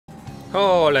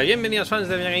Hola, bienvenidos fans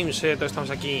de LevillaGames. Todos estamos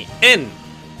aquí en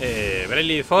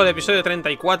Bravely Default, episodio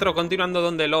 34, continuando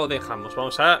donde lo dejamos.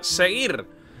 Vamos a seguir.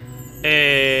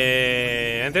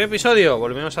 Anterior episodio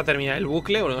volvimos a terminar el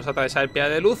bucle, volvimos a atravesar el pilar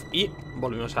de luz y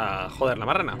volvimos a joder la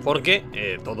marrana, porque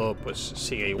todo pues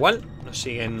sigue igual. Nos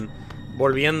siguen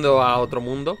volviendo a otro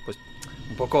mundo, pues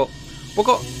un poco,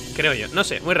 creo yo, no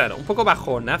sé, muy raro, un poco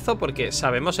bajonazo, porque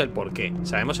sabemos el porqué,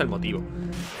 sabemos el motivo.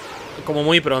 Como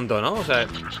muy pronto, ¿no? O sea,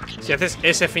 si haces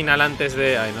ese final antes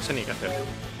de... Ay, no sé ni qué hacer.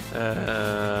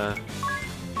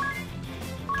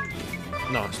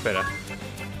 No, espera.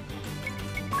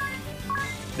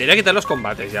 Debería quitar los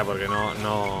combates ya, porque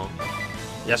no...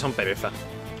 Ya son pereza.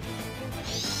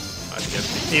 A ver,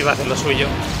 sí, va a hacer lo suyo.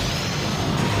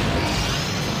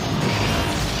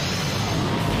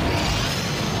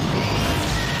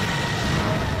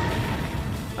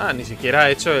 Ah, ni siquiera ha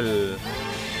hecho el...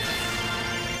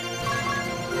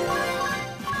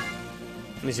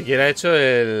 Ni siquiera he hecho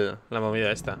la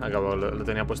movida esta. Acabo, lo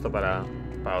tenía puesto para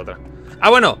otra. Ah,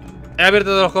 bueno, he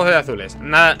abierto todos los cofres azules.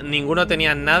 Nada, ninguno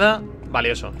tenía nada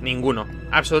valioso. Ninguno.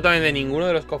 Absolutamente ninguno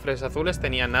de los cofres azules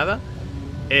tenía nada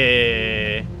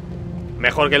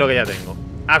mejor que lo que ya tengo.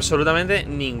 Absolutamente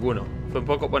ninguno. Fue un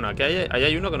poco... Bueno, aquí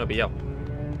hay uno que no he pillado.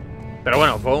 Pero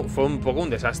bueno, fue un poco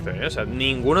un desastre, ¿eh? O sea,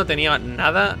 ninguno tenía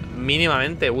nada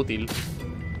mínimamente útil.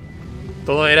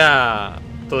 Todo era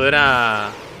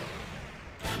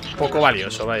poco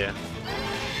valioso, vaya.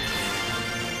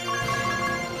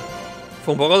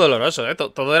 Fue un poco doloroso, ¿eh?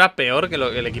 Todo era peor que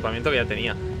el equipamiento que ya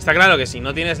tenía. Está claro que si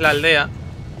no tienes la aldea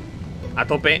a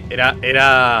tope,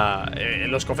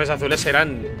 los cofres azules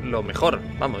eran lo mejor,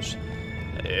 vamos.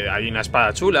 Hay una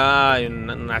espada chula, hay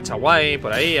un hacha guay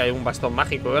por ahí, hay un bastón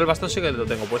mágico. El bastón sí que lo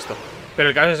tengo puesto. Pero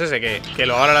el caso es ese, que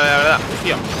lo haga la verdad.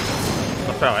 Hostia,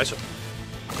 no esperaba eso.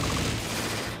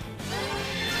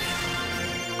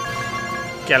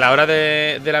 Que a la hora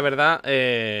de la verdad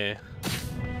es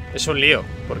un lío,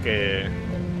 porque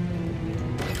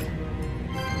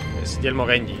es Yelmo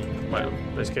Genji. Bueno,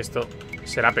 pues es que esto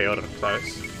será peor,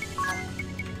 ¿sabes?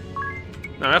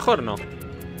 No, mejor no.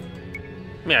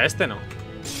 Mira, este no.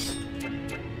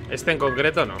 Este en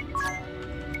concreto no.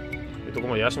 Y tú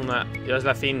como llevas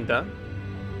la cinta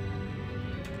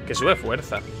que sube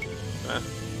fuerza.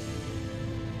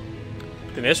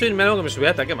 Tendría que subirme algo que me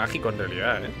subiera ataque mágico en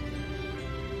realidad,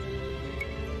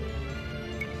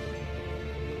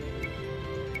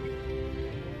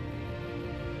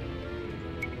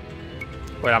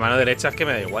 Pues la mano derecha es que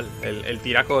me da igual. Él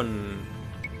tira con...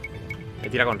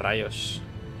 Él tira con rayos.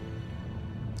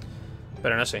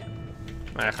 Pero no sé.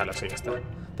 Voy a dejarlo así, ya está.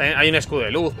 También hay un escudo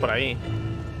de luz por ahí.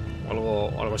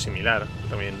 O algo similar.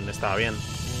 También estaba bien.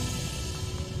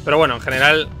 Pero bueno, en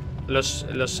general los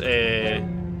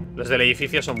del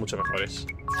edificio son mucho mejores.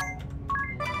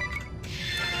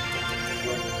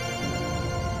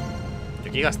 Estoy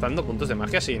aquí gastando puntos de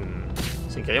magia sin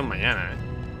que haya un mañana,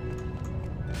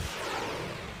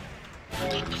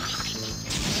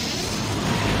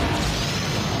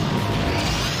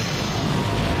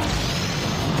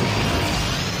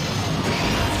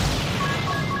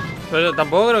 Pero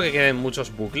tampoco creo que queden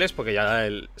muchos bucles, porque ya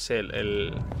el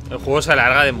juego se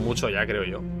alarga de mucho ya, creo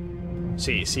yo.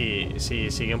 Sí,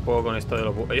 sigue un poco con esto de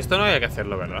los bucles. Esto no había que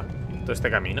hacerlo, ¿verdad? Todo este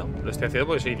camino. Lo estoy haciendo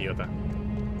porque soy idiota.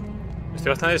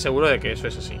 Estoy bastante seguro de que eso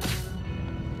es así.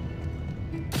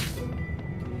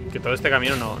 Que todo este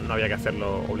camino no había que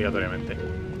hacerlo obligatoriamente.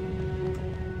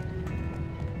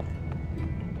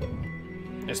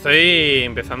 Estoy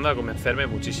empezando a convencerme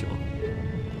muchísimo.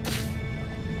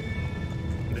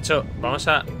 De hecho, vamos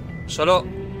a... Solo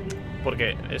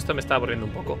porque esto me está aburriendo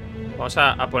un poco. Vamos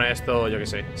a poner esto, yo que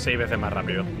sé, 6 veces más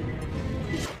rápido.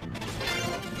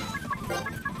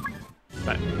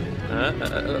 Vale.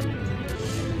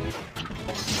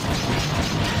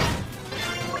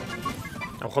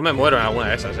 A lo mejor me muero en alguna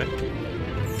de esas,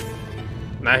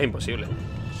 Nada es imposible.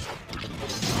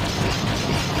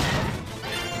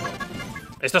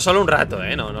 Esto es solo un rato,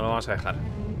 no lo vamos a dejar.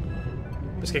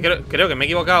 Es que creo que me he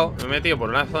equivocado. Me he metido por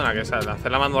una zona que es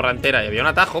hacer la mazmorra entera y había un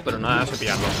atajo, pero no sé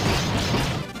pillarlo.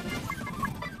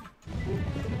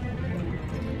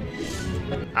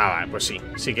 Ah, vale, pues sí.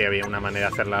 Sí que había una manera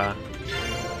de hacerla.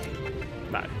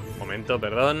 Vale, un momento,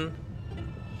 perdón.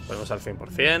 Ponemos al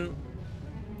 100%.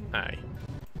 Ahí.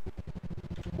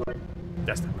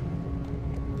 Ya está.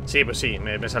 Sí, pues sí,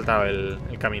 me he saltado el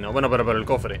camino. Bueno, pero por el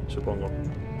cofre, supongo.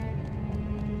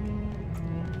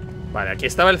 Vale, aquí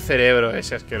estaba el cerebro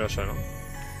ese asqueroso, ¿no?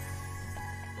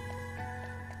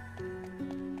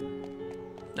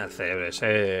 El cerebro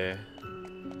ese...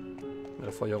 Me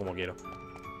lo follo como quiero.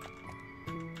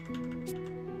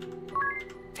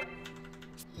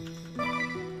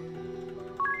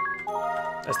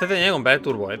 Este tenía que comprar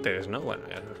turbohetes, ¿no? Bueno,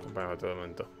 ya los compramos todo el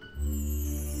momento.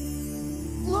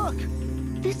 Look.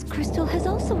 This crystal has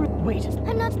also... Wait,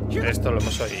 I'm not... Esto lo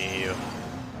hemos oído.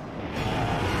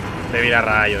 De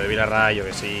rayo,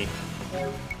 que sí.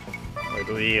 Lo que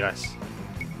tú digas.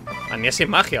 Ni es sin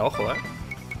magia, ojo,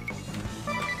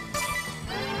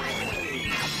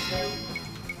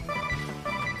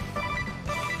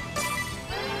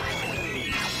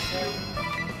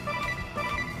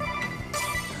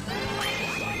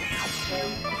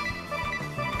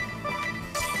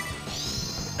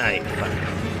 Ahí, vale.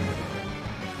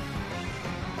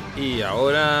 Y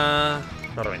ahora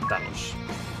lo reventamos.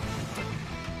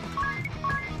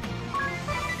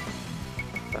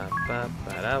 Para.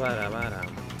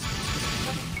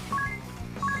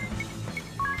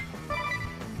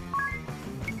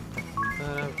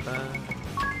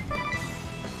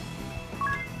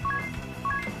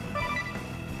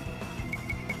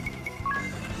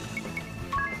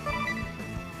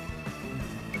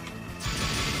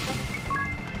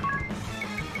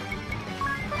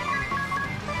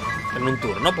 En un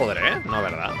turno podré, no,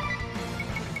 ¿verdad?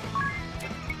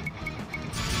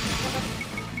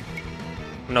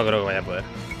 No creo que vaya a poder.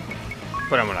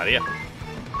 Pero molaría.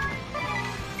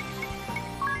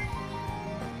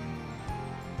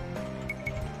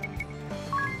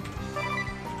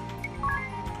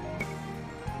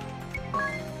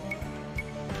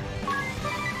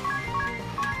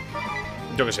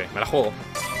 Yo qué sé, me la juego.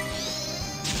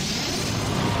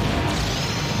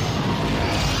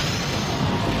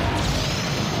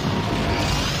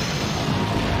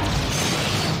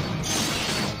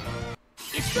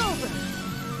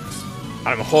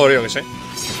 A lo mejor, yo qué sé.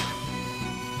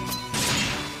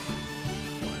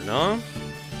 Bueno.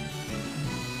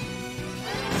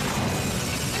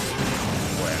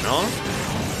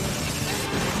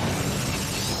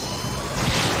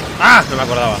 ¡Ah! No me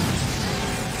acordaba.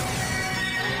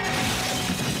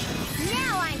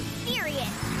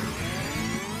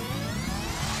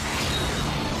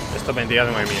 Esto mentira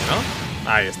de movimiento,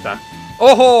 ¿no? Ahí está.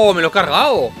 ¡Ojo! ¡Me lo he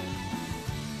cargado!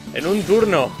 En un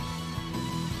turno.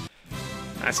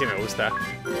 Así me gusta.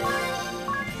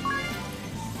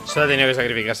 Solo ha tenido que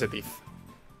sacrificarse Tiff.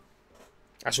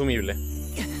 Asumible.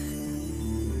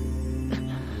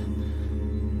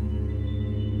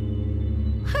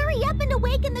 Hurry up and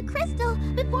awaken the crystal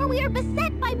before we are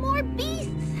beset by more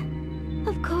beasts.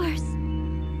 Of course.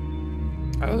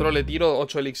 Al otro le tiro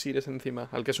 8 elixires encima,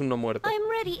 al que es un no muerto. I'm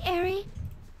ready, Eri.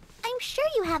 I'm sure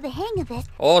you have the hang of it.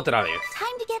 Otra vez.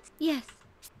 Time to get... Yes.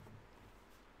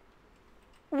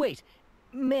 Wait.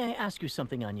 May I ask you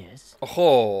something, Agnes?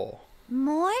 ¡Ojo!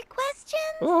 More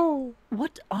questions? Oh.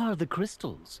 What are the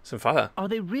crystals? Se enfada. Are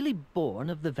they really born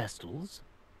of the Vestals?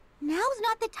 Now's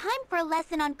not the time for a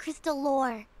lesson on crystal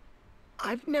lore.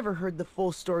 I've never heard the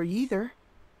full story either.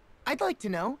 I'd like to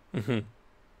know.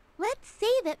 Let's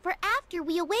save it for after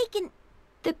we awaken.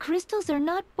 The crystals are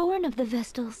not born of the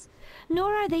Vestals,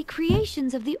 nor are they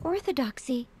creations of the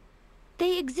Orthodoxy.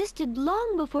 They existed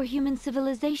long before human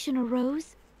civilization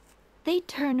arose. They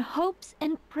turn hopes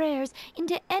and prayers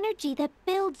into energy that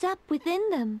builds up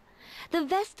within them. The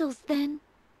Vestals, then...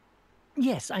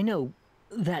 Yes, I know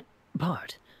that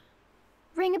part.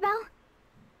 Ring a bell?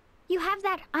 You have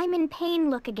that I'm in pain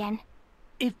look again.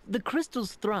 If the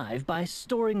crystals thrive by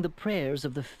storing the prayers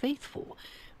of the faithful,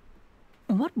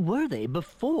 what were they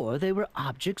before they were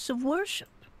objects of worship?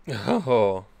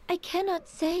 Oh. I cannot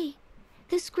say.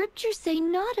 The scriptures say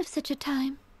not of such a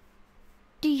time.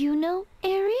 Do you know,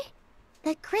 Eri?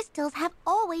 The crystals have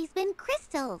always been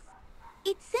crystals.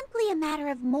 It's simply a matter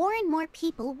of more and more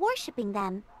people worshipping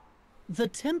them. The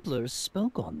Templars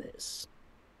spoke on this.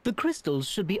 The crystals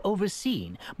should be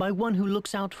overseen by one who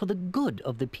looks out for the good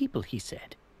of the people, he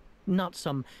said. Not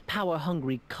some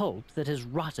power-hungry cult that has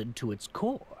rotted to its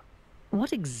core.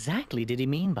 What exactly did he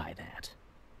mean by that?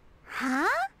 Huh?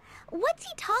 What's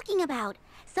he talking about?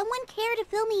 Someone care to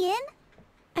fill me in?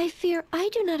 I fear I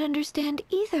do not understand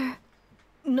either.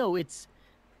 No, it's...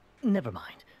 Never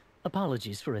mind.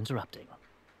 Apologies for interrupting.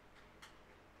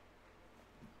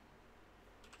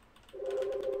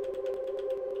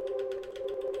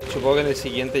 Supongo que en el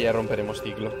siguiente ya romperemos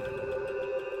ciclo.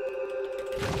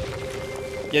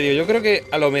 Ya digo, yo creo que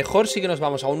a lo mejor sí que nos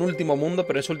vamos a un último mundo,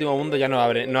 pero en ese último mundo ya no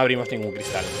abrimos ningún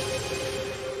cristal.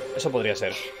 Eso podría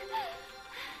ser.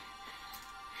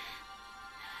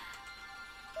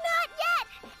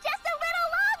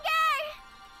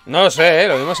 No lo sé,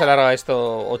 lo mismo se alarga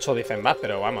esto 8 o 10 más,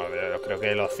 pero vamos, creo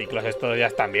que los ciclos estos ya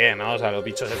están bien, ¿no? O sea, los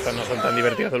bichos estos no son tan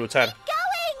divertidos de luchar.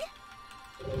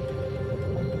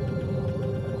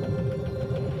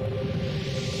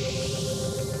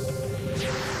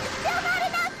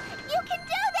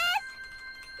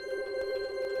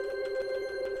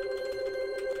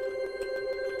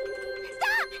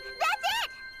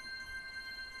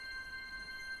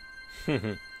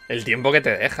 El tiempo que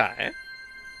te deja, ¿eh?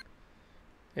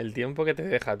 El tiempo que te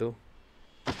deja, tú.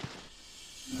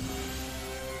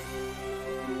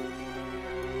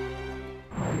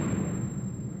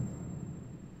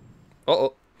 Oh,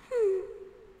 oh.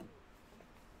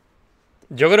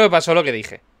 Yo creo que pasó lo que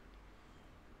dije.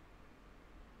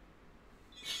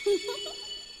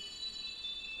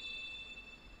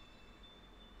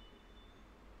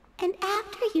 And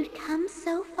after you'd come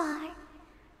so far,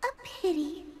 a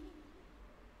pity.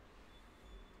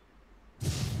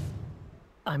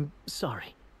 I'm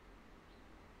sorry.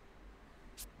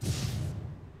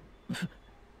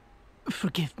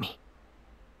 Forgive me.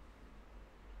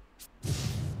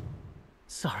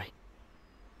 Sorry.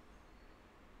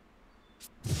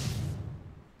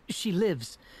 She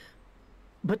lives,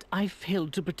 but I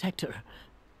failed to protect her.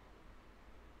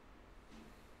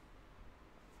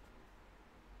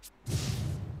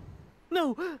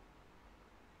 No!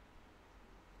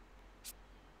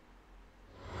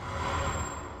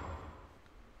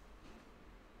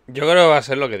 Yo creo que va a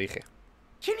ser lo que dije.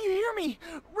 Can you hear me?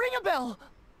 Ring a bell.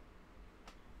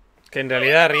 Que en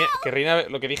realidad que Rinabel,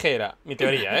 lo que dije era mi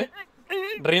teoría, ¿eh?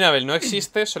 Rinabel no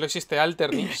existe, solo existe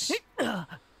Alternis.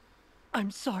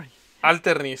 I'm sorry.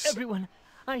 Alternis Everyone,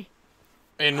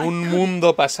 en un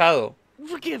mundo pasado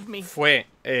forgive me. fue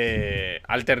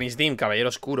Alternis Dim, Caballero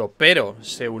Oscuro, pero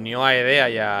se unió a Edea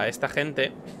y a esta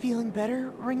gente. Feeling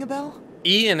better, Ring a bell?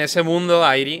 Y en ese mundo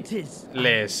Airi Tis,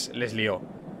 les lió.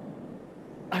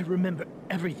 I remember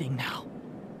everything now.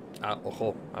 Ah,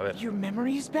 ojo, a ver. Your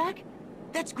memory is back?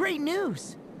 That's great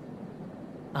news.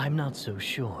 I'm not so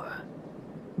sure.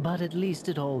 But at least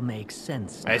it all makes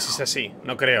sense A ver si es así.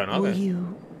 No creo, ¿no? Will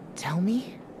you tell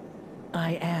me?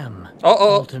 I am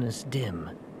Oh. Alternus Dim,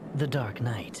 the Dark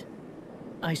Knight.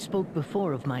 I spoke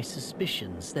before of my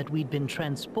suspicions that we'd been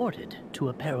transported to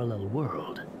a parallel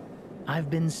world. I've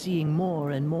been seeing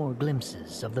more and more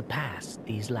glimpses of the past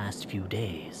these last few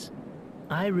days.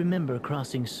 I remember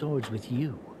crossing swords with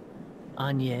you,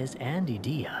 Agnes and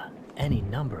Idea, any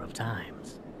number of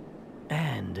times.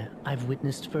 And I've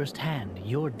witnessed firsthand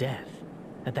your death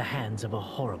at the hands of a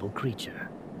horrible creature.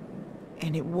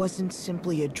 And it wasn't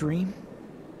simply a dream?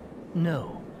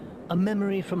 No, a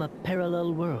memory from a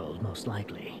parallel world, most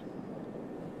likely.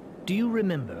 Do you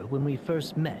remember when we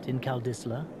first met in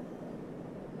Kaldisla?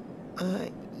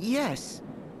 Yes.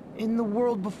 In the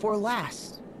world before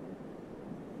last.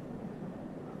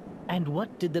 And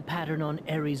what did the pattern on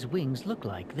Ares' wings look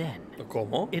like then?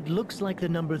 ¿Cómo? It looks like the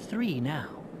number 3 now,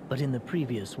 but in the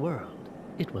previous world,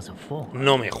 it was a 4.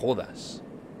 No me jodas.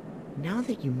 Now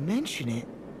that you mention it,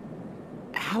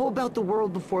 how about the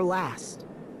world before last?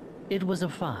 It was a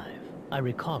 5. I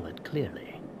recall it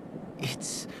clearly.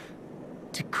 It's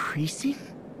decreasing?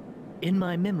 In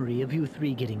my memory of you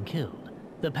 3 getting killed,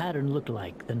 the pattern looked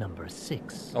like the number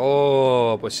 6.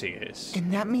 Oh, pues sigues.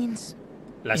 And that means...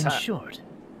 In short,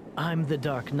 I'm the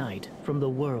Dark Knight from the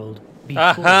world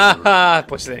before. Ajá,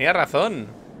 pues tenía razón.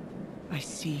 I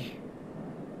see.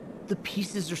 The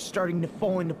pieces are starting to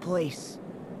fall into place.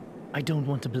 I don't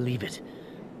want to believe it,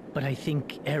 but I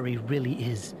think Eri really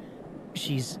is.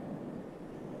 She's...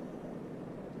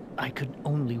 I could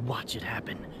only watch it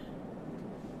happen.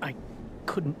 I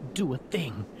couldn't do a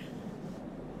thing.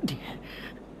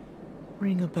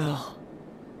 Ring a bell.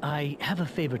 I have a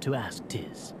favor to ask,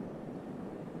 Tiz.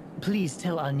 Please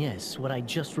tell Agnes what I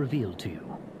just revealed to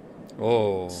you.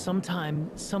 Oh. Sometime,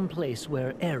 someplace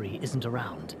where Eri isn't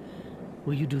around.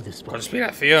 Will you do this for me?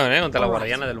 Conspiración, contra la All right.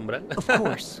 guardiana del umbral. Of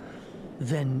course.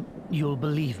 Then you'll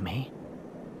believe me.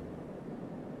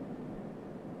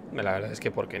 La verdad es que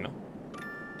 ¿por qué no?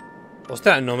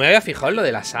 Ostras, no me había fijado en lo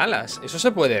de las alas. ¿Eso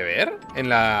se puede ver en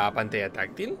la pantalla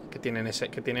táctil? Que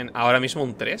tienen ahora mismo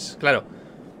un 3. Claro.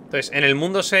 Entonces, en el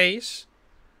mundo 6...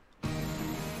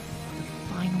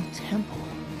 Final temple.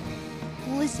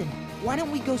 Listen, why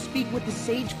don't we go speak with the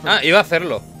sage first? Ah, iba a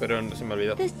hacerlo, pero se me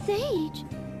olvidó. The sage?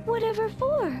 Whatever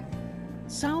for?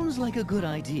 Sounds like a good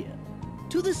idea.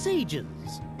 To the sages.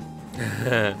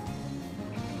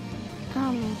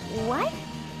 What?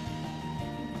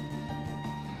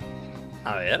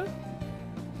 A ver.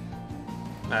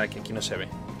 Nada, que aquí no se ve.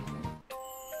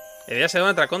 El día se da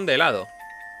un atracón de helado.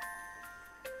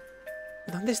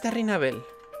 ¿Dónde está Rinabel?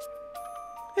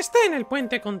 Está en el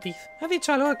puente con Tiz. Ha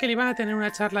dicho algo que le iban a tener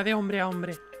una charla de hombre a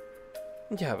hombre.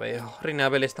 Ya veo.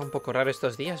 Rinabel está un poco raro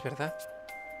estos días, ¿verdad?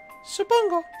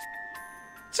 Supongo.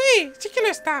 Sí, sí que lo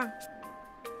está.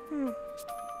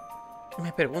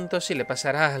 Me pregunto si le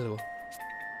pasará algo.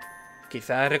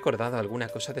 Quizá ha recordado alguna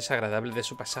cosa desagradable de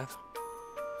su pasado.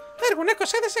 ¿Alguna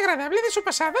cosa desagradable de su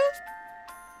pasado?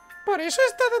 ¿Por eso ha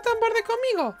estado tan borde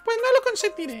conmigo? Pues no lo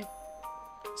consentiré.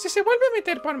 Si se vuelve a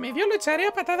meter por medio, lo echaré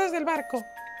a patadas del barco.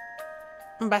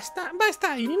 Basta,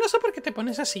 basta, y no sé por qué te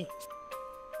pones así.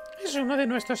 Es uno de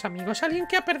nuestros amigos, alguien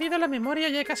que ha perdido la memoria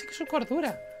y ya casi su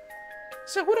cordura.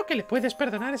 Seguro que le puedes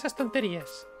perdonar esas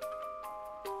tonterías.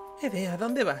 Edea,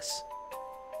 ¿dónde vas?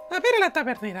 A ver a la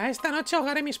tabernera. Esta noche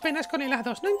ahogaré mis penas con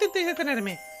helados. No intentéis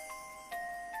detenerme.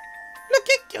 ¿Lo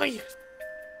que oye?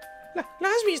 ¿La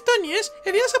has visto, Nies?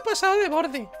 Edea se ha pasado de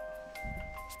borde.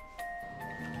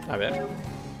 A ver.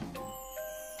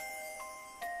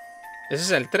 Ese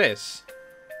es el 3.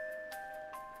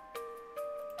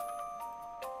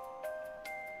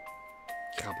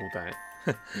 Hija puta,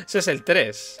 Ese es el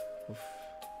 3. Uf.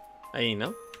 Ahí,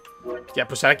 ¿no? Ya,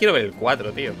 pues ahora quiero ver el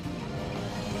 4, tío.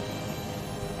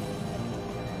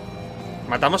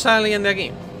 ¿Matamos a alguien de aquí?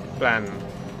 En plan,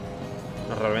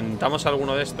 ¿nos reventamos a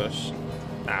alguno de estos?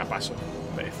 Ah, paso.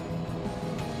 Pereza.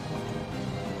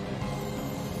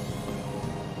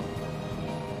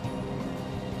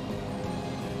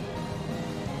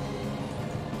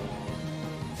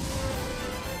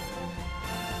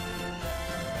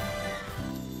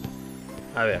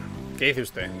 A ver, ¿qué dice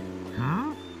usted?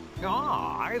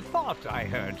 I thought I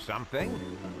heard something.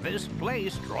 This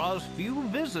place draws few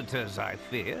visitors, I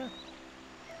fear.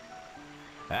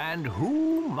 And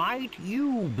who might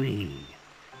you be?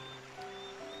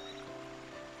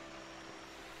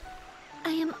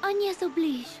 I am Agnes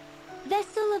Oblige,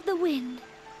 vessel of the wind.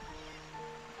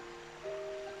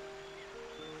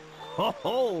 Ho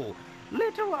ho!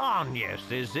 Little Agnes,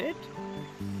 is it?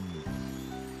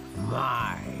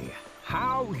 My,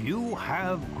 how you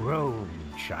have grown,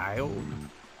 child.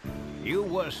 You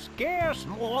were scarce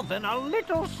more than a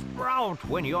little sprout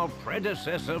when your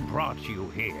predecessor brought you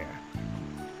here.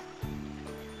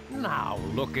 Now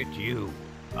look at you,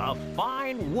 a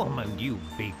fine woman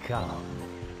you've become.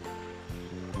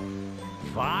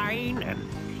 Fine and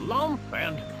plump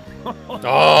and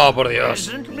oh, por Dios.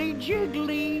 Pleasantly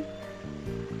jiggly.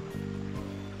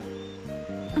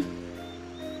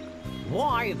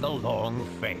 Why the long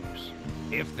face?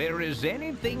 If there is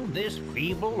anything this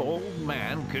feeble old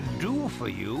man can do for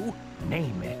you,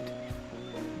 name it.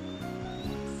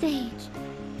 Sage,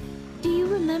 do you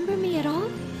remember me at all?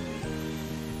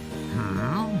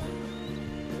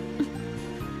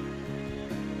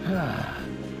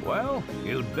 Well,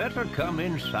 you'd better come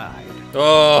inside.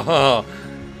 Oh,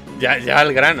 ya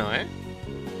al grano,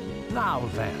 Now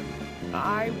then,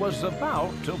 I was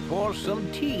about to pour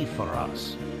some tea for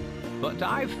us. But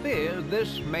I fear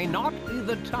this may not be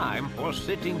the time for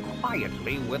sitting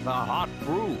quietly with a hot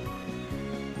brew.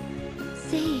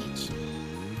 Sage.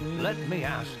 Let me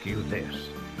ask you this.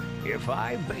 If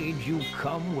I bade you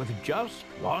come with just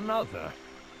one other,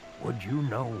 would you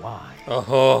know why?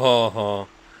 Oh.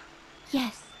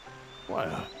 Yes.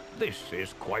 Well, this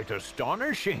is quite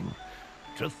astonishing.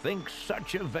 To think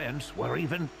such events were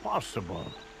even possible.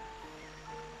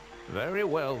 Very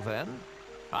well then.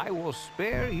 I will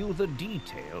spare you the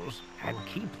details and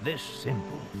keep this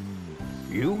simple.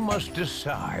 You must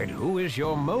decide who is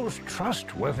your most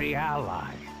trustworthy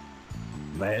ally.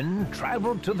 Then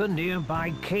travel to the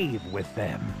nearby cave with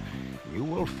them. You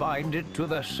will find it to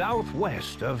the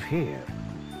southwest of here.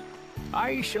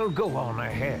 I shall go on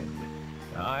ahead.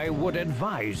 I would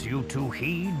advise you to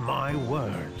heed my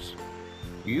words.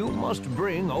 You must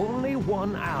bring only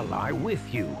one ally with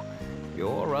you.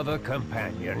 Your other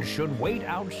companion should wait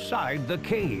outside the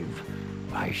cave.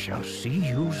 I shall see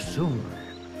you soon.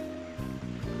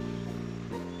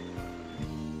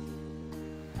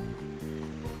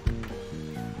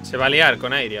 Se va a liar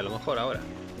con aire a lo mejor ahora.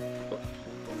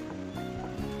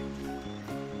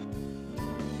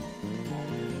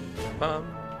 Pam.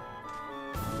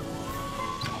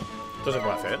 ¿Esto se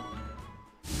puede hacer?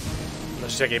 No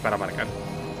sé si aquí hay para marcar.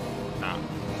 No.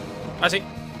 Ah, sí.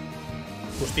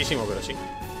 Justísimo, pero sí.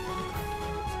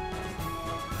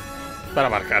 Para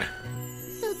marcar.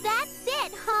 So that's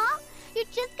it, huh? You're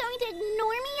just going to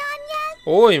ignore me, Agnes?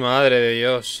 Uy, madre de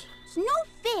Dios. It's no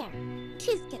fair.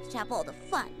 Tis gets to have all the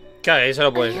fun. Claro, ahí se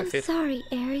lo puedes I am decir. sorry,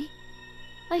 Aerie.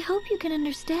 I hope you can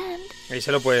understand. Ahí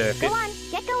se lo puedes decir. Go on,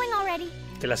 get going already.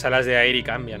 Que las alas de aire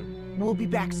cambian. We'll be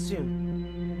back soon.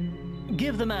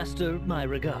 Give the master my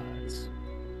regards.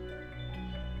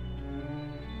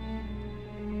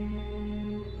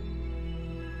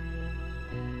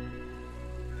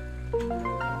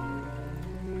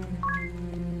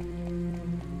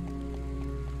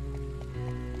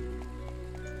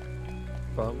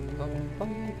 Pam, pam,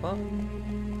 pam, pam.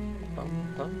 Pam,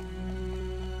 pam.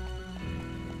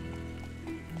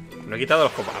 No he quitado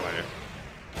los copas, vale.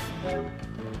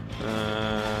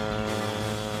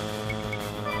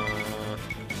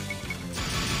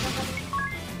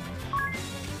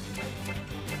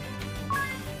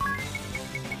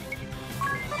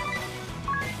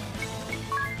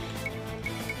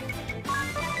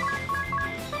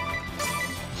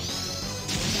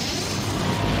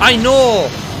 ¡Ay, no!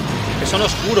 Que son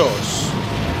oscuros.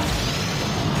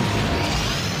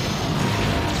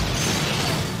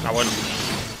 Ah, bueno.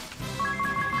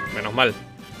 Menos mal.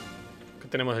 Que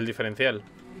tenemos el diferencial.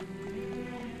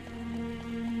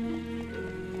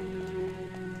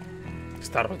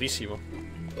 Está rotísimo.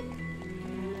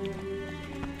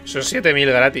 Son 7000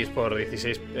 gratis por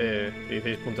 16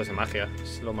 puntos de magia.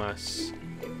 Es lo más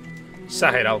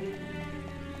exagerado.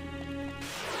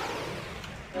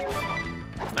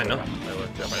 Ay, no. Voy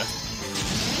para allá.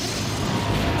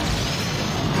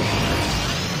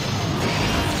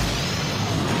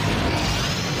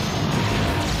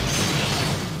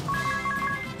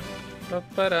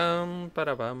 Param,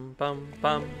 para pam, pam,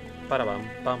 pam, para pam,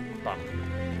 pam, pam.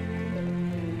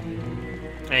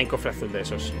 Hay un cofre azul de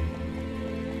esos.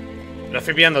 Lo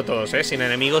estoy pillando todos, sin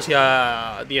enemigos y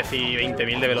a 10 y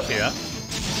 20.000 de velocidad.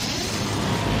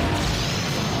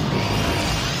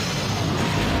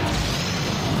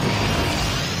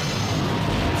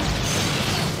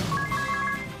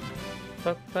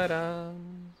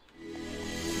 Paparam.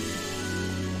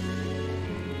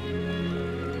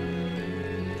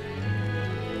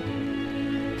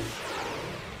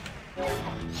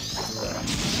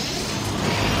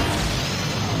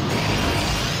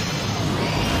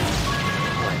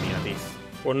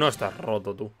 Pues no estás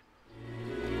roto, tú.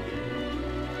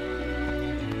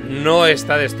 No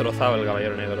está destrozado el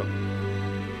caballero negro.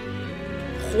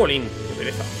 Jolín, qué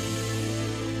pereza.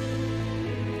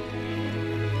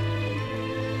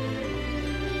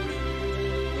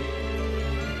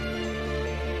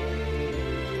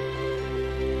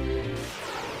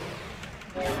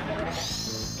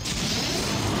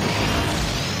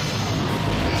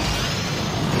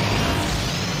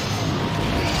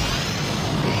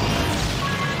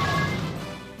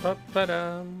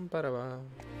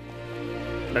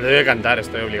 Me lo debe cantar,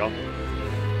 estoy obligado.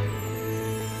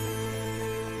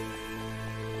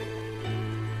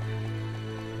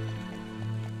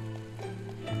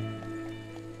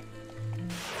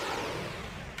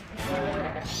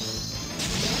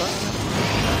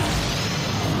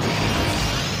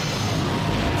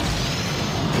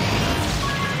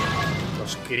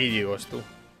 Los críticos, tú.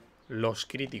 Los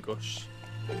críticos.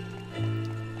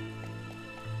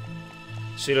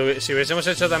 Si hubiésemos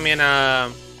hecho también a...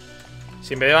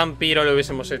 Si en vez de vampiro le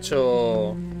hubiésemos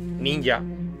hecho ninja,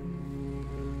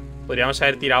 podríamos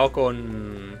haber tirado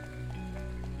con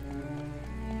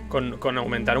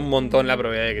aumentar un montón la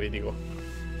probabilidad de crítico.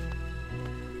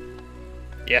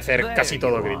 Y hacer casi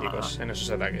todo críticos en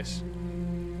esos ataques.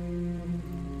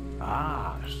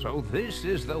 Ah, so this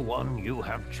is the one you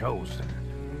have chosen.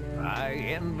 I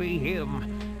envy him.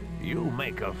 You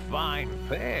make a fine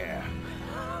pair.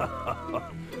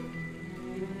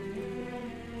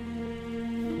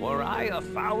 Were I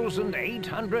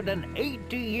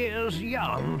 1,880 years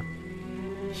young?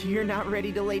 You're not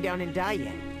ready to lay down and die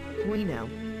yet. We know.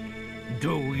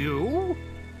 Do you?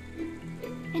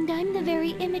 And I'm the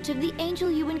very image of the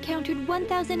angel you encountered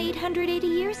 1,880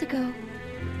 years ago.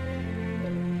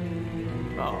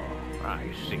 Oh, I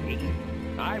see.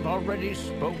 I've already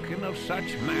spoken of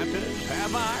such matters,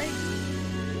 have I?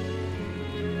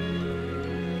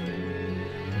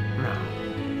 Now,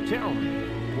 tell me,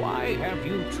 why have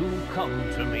you two come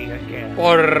to me again?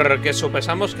 Porque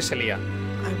sopesamos que se lía.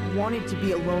 I wanted to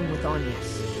be alone with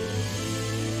Agnes.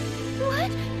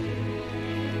 What?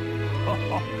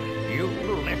 Oh, you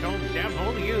little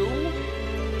devil, you!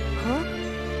 Huh?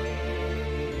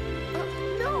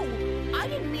 No! I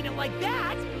didn't mean it like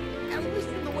that! At least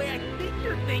in the way I think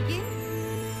you're thinking!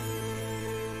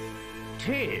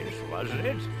 'Tis, was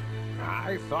it?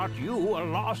 I thought you a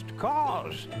lost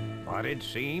cause, but it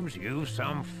seems you've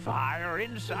some fire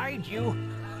inside you.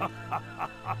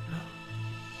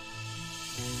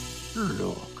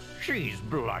 Look, she's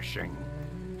blushing.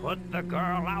 Put the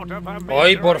girl out of her misery.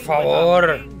 Ay, por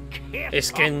favor.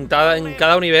 Es que en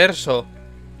cada universo.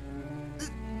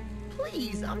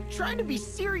 Please, I'm trying to be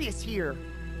serious here.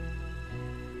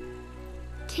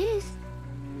 Tis.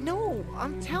 No,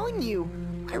 I'm telling you.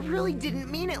 I really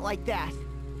didn't mean it like that.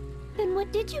 Then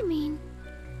what did you mean?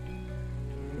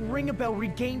 Ringabel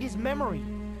regained his memory.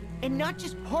 And not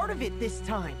just part of it this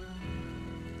time.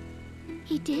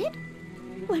 He did?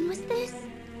 When was this?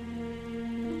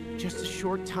 Just a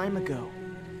short time ago.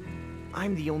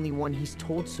 I'm the only one he's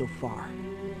told so far.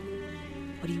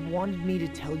 But he wanted me to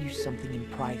tell you something in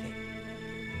private.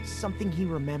 Something he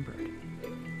remembered.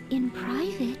 In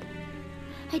private?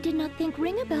 I did not think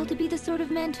Ringabel to be the sort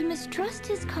of man to mistrust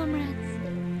his comrades.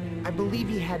 I believe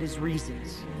he had his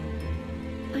reasons.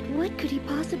 But what could he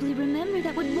possibly remember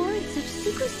that would warrant such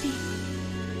secrecy?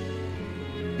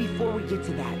 Before we get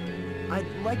to that, I'd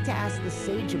like to ask the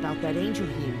sage about that angel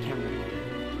he encountered.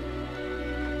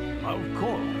 Of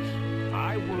course.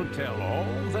 I will tell all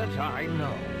that I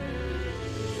know.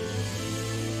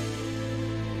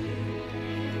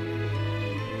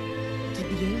 Did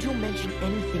the angel mention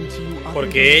anything to you other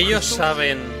Porque than the ellos crystals?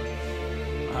 saben.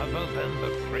 Other than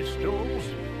the crystals?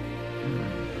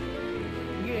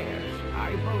 Yes,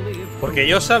 I believe. Porque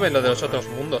ellos saben lo de los otros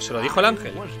mundos. Se lo dijo el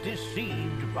ángel. Was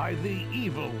deceived by the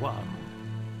evil one.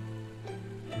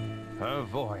 Her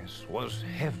voice was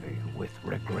heavy with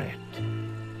regret.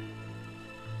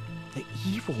 The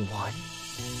evil one?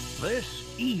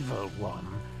 This evil one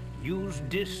used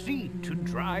deceit to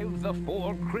drive the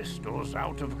 4 crystals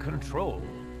out of control.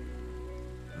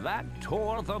 That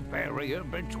tore the barrier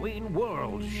between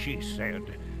worlds, she said,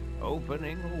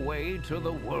 opening a way to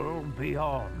the world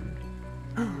beyond.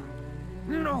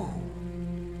 No!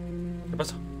 ¿Qué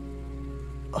pasa?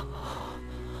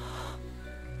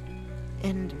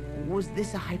 And was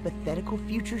this a hypothetical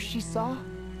future she saw?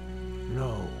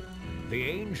 No. The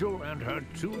angel and her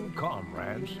 2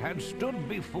 comrades had stood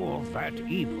before that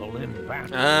evil in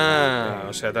battle. Ah,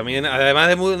 o sea, también, además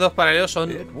de mundos paralelos, son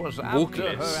It was after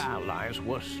bucles. her allies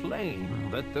were slain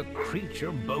that the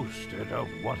creature boasted of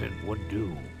what it would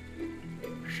do.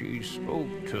 She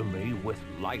spoke to me with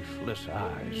lifeless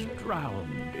eyes,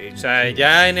 drowned in O sea,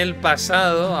 ya en el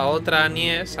pasado, a otra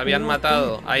Nies habían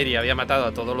matado. Airi había matado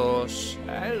a todos los.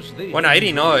 Bueno,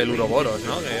 Airi no, el Uroboros,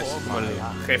 ¿no? Que es como el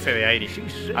jefe de Airi.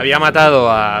 Había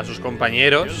matado a sus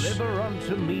compañeros. Deliver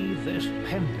unto me this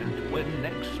pendant when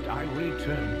next I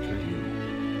return to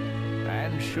you.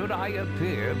 And should I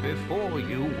appear before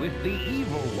you with the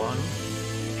evil one,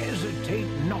 hesitate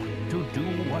not to do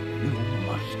what you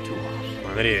must to us.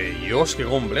 Madre de Dios, qué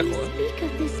complejo, ¿eh? Speak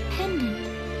of this pendant.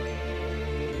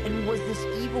 And was this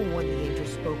evil one the angel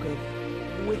spoke of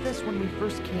with us when we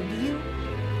first came to you?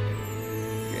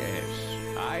 Yes,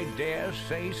 I dare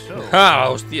say so. ¡Ah,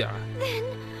 hostia!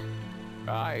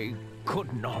 I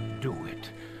could not do it.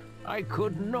 I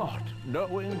could not,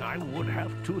 knowing I would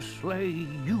have to slay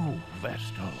you,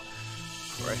 Vestal.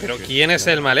 Pero ¿quién es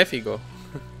el maléfico?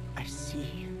 I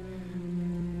see.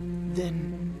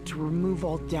 Then, to remove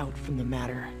all doubt from the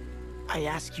matter, I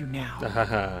ask you now,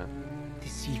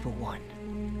 this evil one.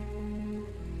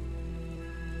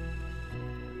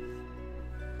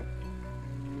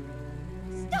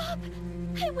 Stop!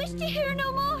 I wish to hear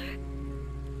no more.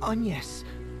 Agnes,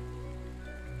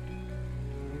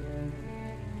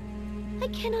 I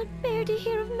cannot bear to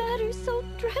hear of matters so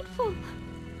dreadful.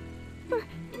 For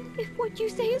if what you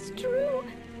say is true,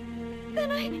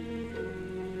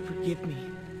 then forgive me.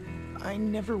 I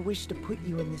never wished to put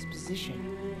you in this position.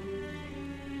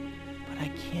 But I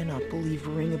cannot believe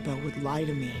Ringabel would lie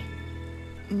to me.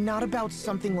 Not about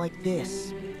something like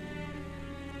this.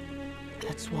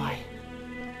 That's why.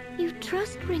 You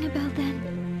trust Ringabel then?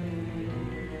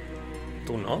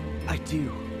 ¿Tú no? I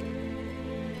do.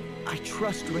 I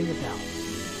trust Ringabel.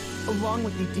 Along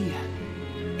with Lydia.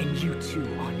 And you too,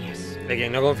 Agnes. De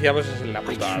quien no confiamos es en la I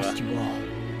puta hada. trust you all.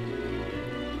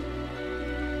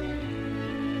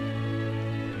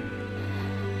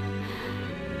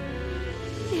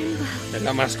 Very well. Es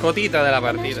la mascotita de la And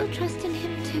I partida. shall trust in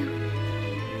him too.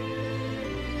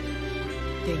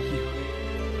 Thank you.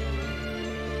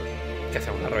 ¿Qué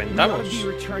hacemos? ¿La We ought reventamos? to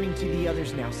be returning to the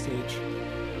others now, Sage.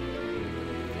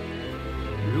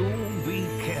 You be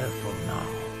careful now.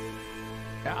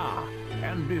 Ah,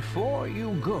 and before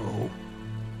you go,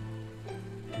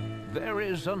 there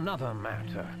is another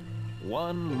matter.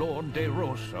 One Lord De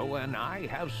Rosso and I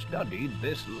have studied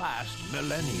this last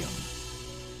millennium.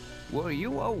 Were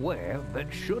you aware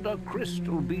that should a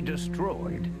crystal be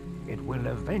destroyed, it will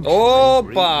eventually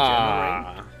regenerate?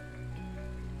 ¡Opa!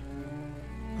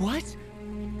 What?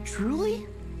 Truly?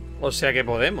 O sea que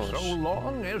podemos. So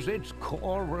long as its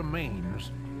core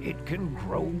remains, it can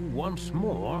grow once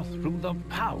more through the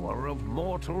power of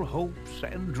mortal hopes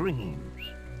and dreams.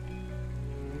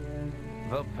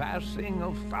 The passing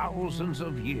of thousands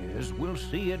of years will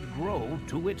see it grow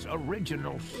to its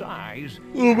original size.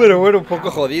 Pero bueno, un poco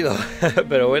jodido.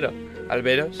 Pero bueno, al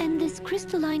menos. And this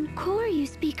crystalline core you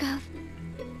speak of.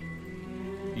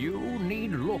 You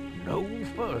need look no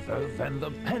further than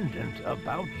the pendant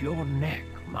about your neck,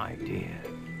 my dear.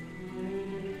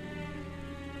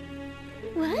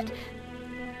 What?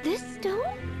 This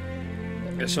stone?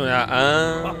 Es una.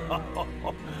 Ah.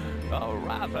 A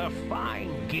rather fine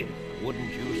gift,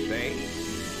 wouldn't you say?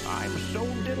 I'm so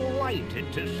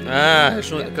delighted to see. Ah,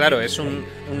 es un, claro, es un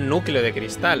núcleo de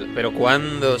cristal. Pero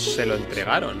 ¿cuándo se lo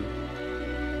entregaron?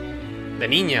 De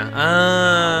niña.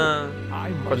 Ah.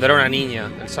 Cuando era una niña,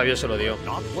 el sabio se lo dio.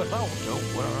 Not without a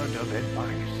word of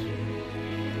advice.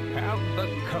 Have the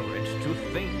courage to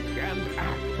think and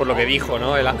act. Por lo que dijo,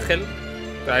 ¿no? El ángel.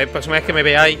 La próxima vez que me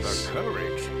veáis, The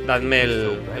courage. dadme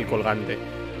el colgante.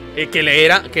 Que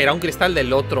era un cristal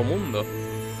del otro mundo.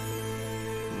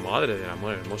 Madre del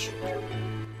amor hermoso.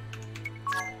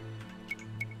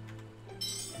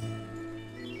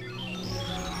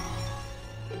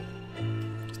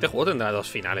 Este juego tendrá 2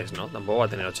 finales, ¿no? Tampoco va a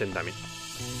tener 80.000.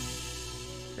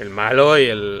 El malo y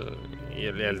el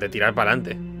de tirar para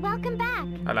adelante. Welcome back.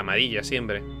 A la amarilla,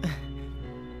 siempre.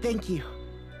 Thank you.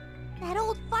 That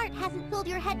old fart hasn't filled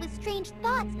your head with strange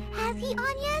thoughts, has he,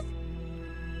 Agnes?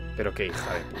 Pero qué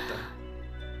hija de puta.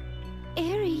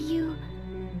 Eri, you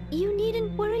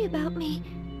needn't worry about me.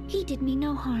 He did me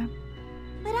no harm.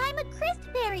 But I'm a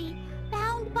Christberry,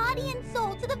 bound body and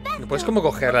soul to the vessel. ¿No puedes como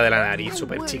cogerla de la nariz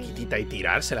súper chiquitita y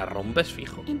tirar? Se la rompes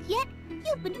fijo. And yet,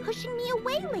 you've been pushing me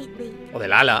away lately. O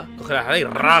del ala. Coge la ala y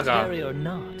raga. Scary or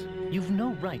not, you've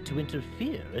no right to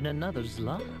interfere in another's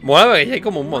life. Mola porque ahí hay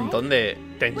como un montón de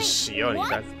tensión y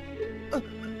tal.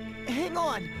 Hang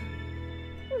on.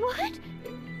 What?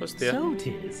 Hostia. So,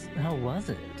 Tiz, how was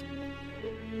it?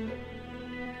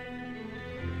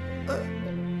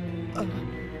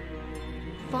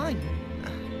 Fine.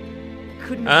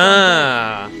 Couldn't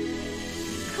Ah.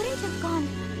 Couldn't have gone.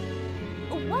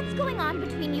 What's going on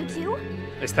between you two?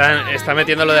 Está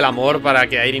metiendo lo del amor para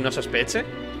que Airi no sospeche.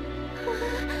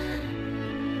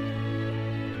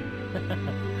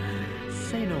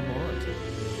 Say no more, Tiz.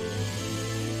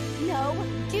 No,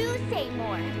 do say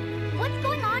more. What's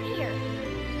going on here?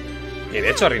 Bien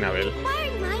hecho, Rinabel.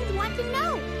 Inquiring minds want to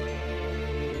know.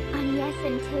 Agnes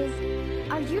and Tiz,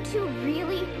 are you two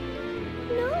really?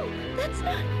 No, that's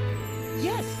not.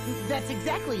 Yes, that's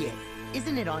exactly it.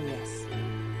 Isn't it, Agnes?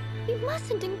 You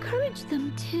mustn't encourage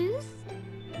them, Tiz.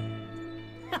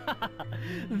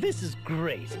 This is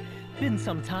great. Been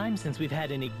some time since we've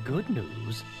had any good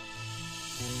news.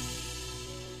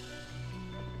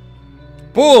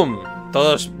 ¡Pum!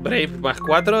 Todos Brave más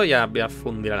 4. Ya voy a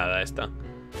fundir a la hada esta.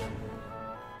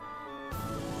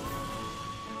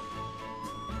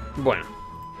 Bueno.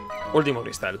 Último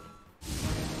cristal.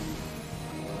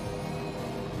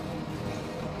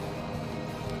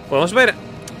 Podemos ver.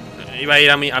 Iba a ir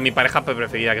a mi pareja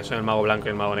preferida, que son el mago blanco y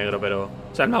el mago negro, pero.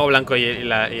 O sea, el mago blanco y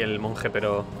el monje,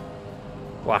 pero.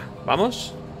 Buah,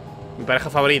 ¿vamos? Mi pareja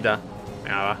favorita.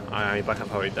 Venga, va, a mi pareja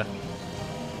favorita.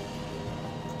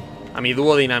 A mi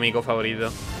dúo dinámico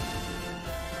favorito.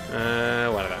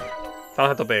 Guarda.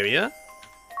 ¿Estamos a tope de vida?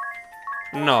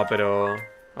 No, pero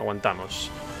aguantamos.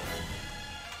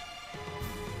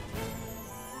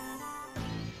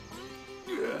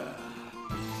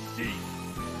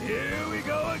 Here we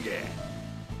go again.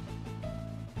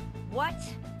 What?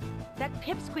 That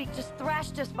pipsqueak just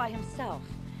thrashed us by himself.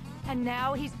 And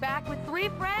now he's back with 3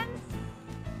 friends?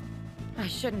 I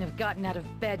shouldn't have gotten out of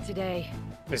bed today.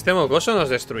 Este mocoso nos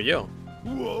destruyó.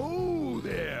 Whoa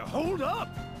there, hold up.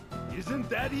 Isn't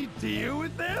that Idea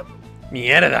with them?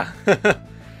 ¡Mierda!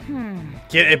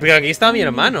 Pero aquí está mi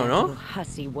hermano, ¿no? Little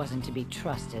hussy wasn't to be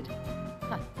trusted.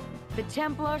 Huh. The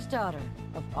Templar's daughter,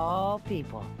 of all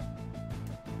people.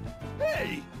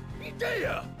 Hey,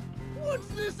 Idea! What's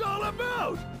this all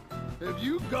about? Have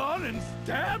you gone and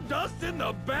stabbed us in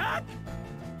the back?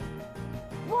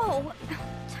 Whoa!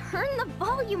 Turn the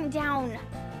volume down.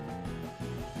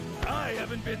 I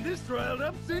haven't been this riled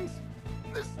up since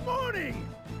this morning.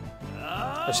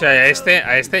 O sea, a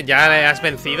este ya le has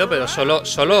vencido, pero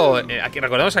solo aquí,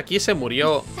 recordemos, aquí se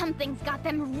murió Something's got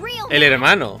them real el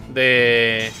hermano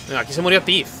de... No, aquí se murió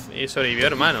Tiz y sobrevivió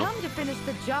hermano. Come to finish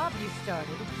the job you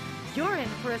started. You're in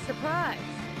for a surprise.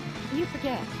 You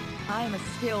forget, I am a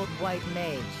skilled white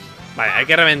mage. Vale, hay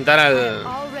que reventar I have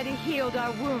already healed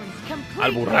our wounds completely.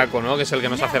 al burraco, ¿no? Que es el que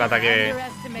nos hace el Never ataque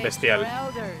underestimate bestial. your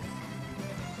elders.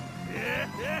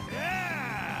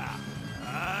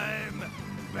 I'm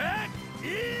back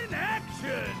in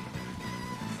action.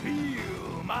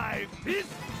 Feel my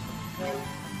fist.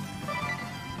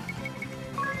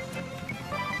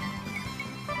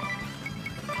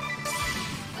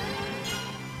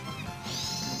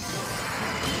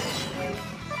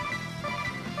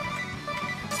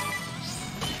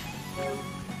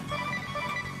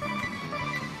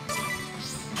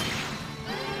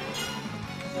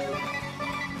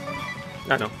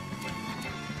 Ah, no.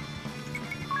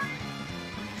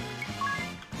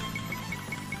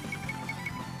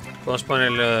 Podemos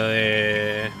ponerlo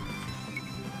de...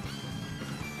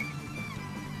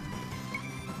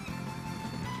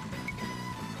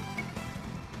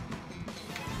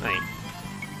 Ahí.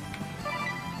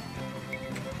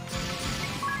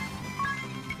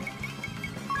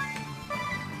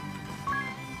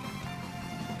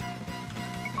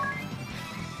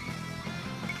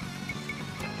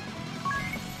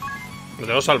 No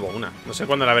tengo salvo una. No sé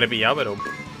cuándo la habré pillado, pero... Uf,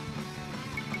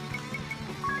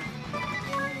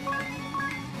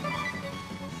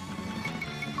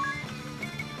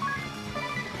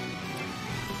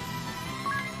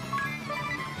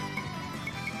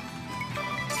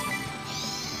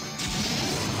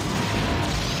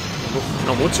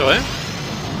 no mucho, ¿eh?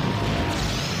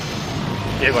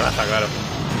 Tiene coraza, claro.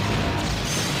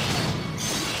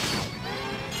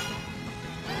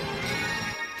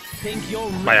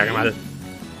 Vaya, qué mal.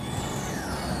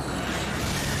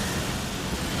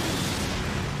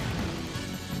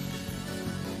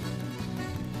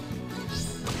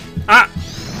 ¡Ah!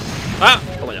 ¡Ah!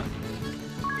 Toma ya.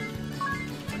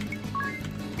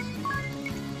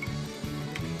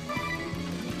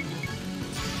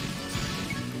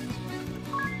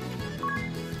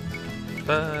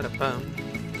 Para, pam.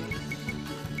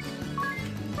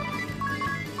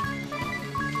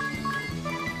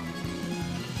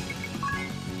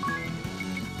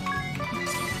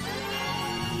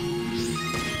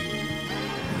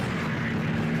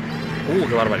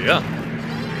 ¡Qué barbaridad!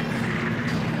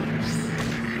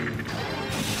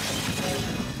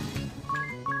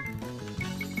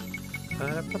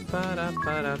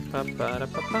 Para.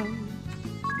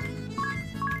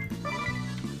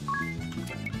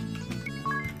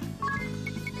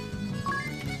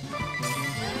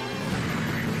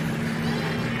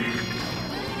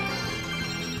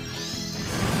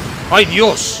 ¡Ay,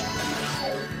 Dios!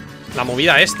 La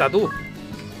movida esta, tú.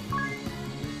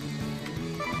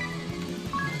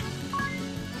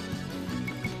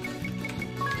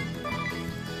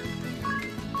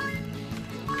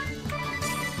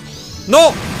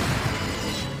 ¡No!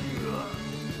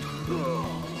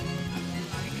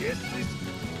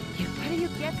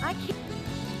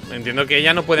 Entiendo que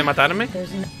ella no puede matarme.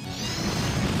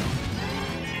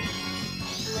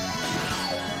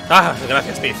 Ah,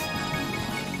 gracias, Steve.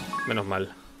 Menos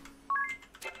mal.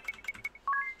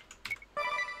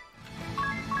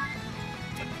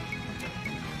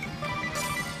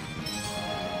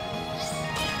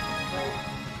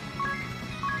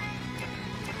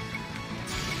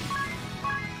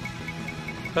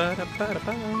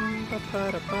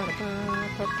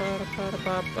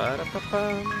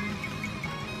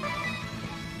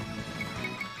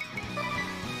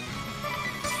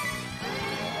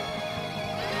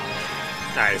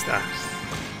 Ahí está.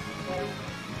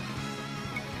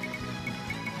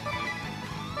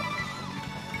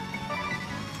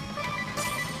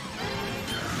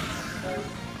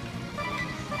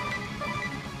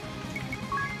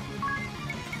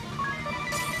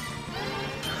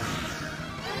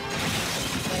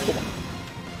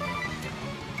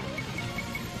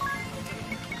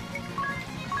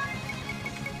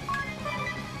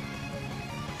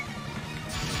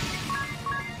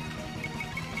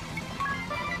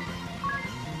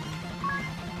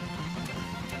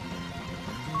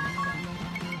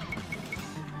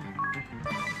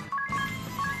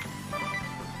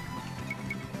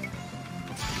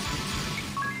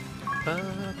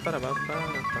 Para.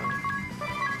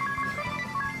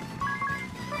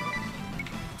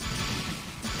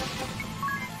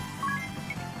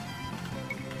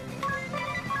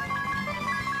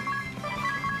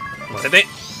 ¡Muérete!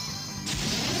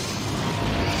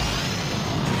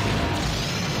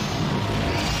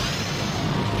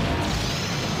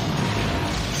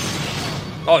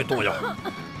 ¡Ay, tú ya!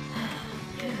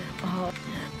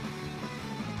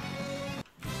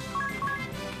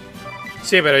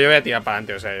 Sí, pero yo voy a tirar para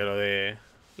adelante, o sea, yo lo de...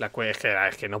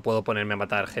 Es que no puedo ponerme a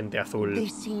matar gente azul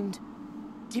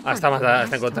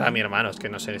hasta encontrar a mi hermano. Es que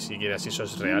no sé siquiera si eso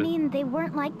es real.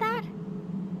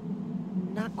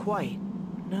 Not quite,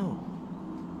 no.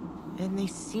 And they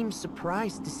seem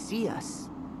surprised to see us.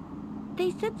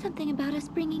 They said something about us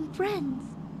bringing friends.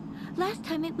 Last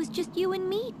time it was just you and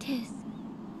me, Tis.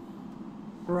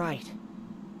 Right.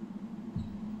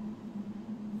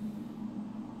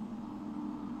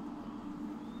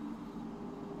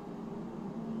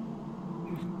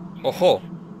 ¡Ojo!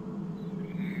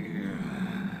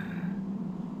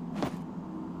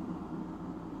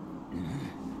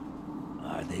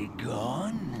 Are they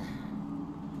gone?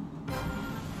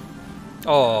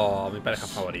 Oh, mi pareja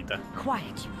favorita.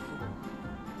 Quiet, you fool.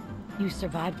 You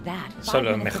survived that. Son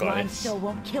los 5 minutes of lying mejores. still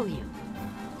won't kill you.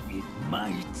 It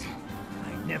might.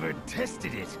 I never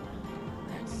tested it.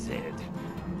 That said,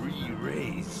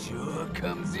 re-raise sure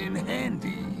comes in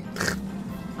handy.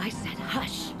 I said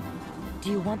hush. Do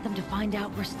you want them to find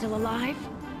out we're still alive?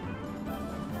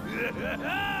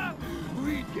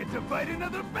 We'd get to fight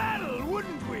another battle,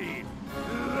 wouldn't we?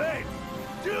 Let's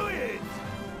do it!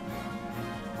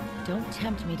 Don't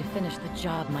tempt me to finish the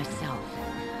job myself.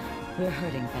 We're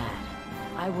hurting bad.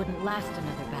 I wouldn't last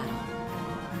another battle.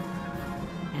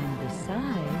 And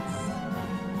besides...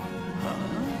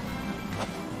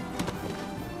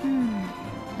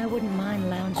 I wouldn't mind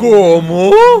lounging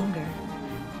 ¿Cómo? longer.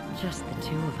 Just the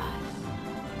two of us.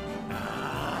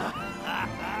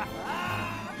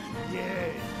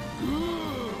 Yes.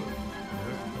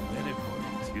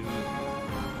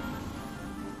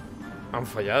 Han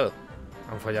fallado.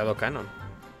 Han fallado Canon.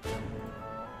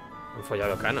 Han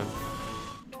fallado Canon.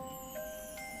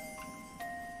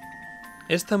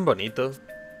 Es tan bonito.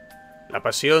 La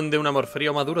pasión de un amor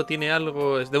frío maduro tiene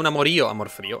algo... De un amorío amor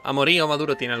frío. Amorío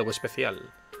maduro tiene algo especial.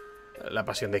 ¿La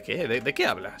pasión de qué? ¿De qué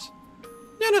hablas?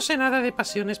 Yo no sé nada de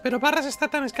pasiones, pero Barras está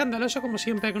tan escandaloso como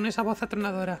siempre con esa voz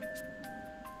atronadora.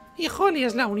 Y Holly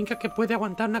es la única que puede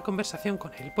aguantar una conversación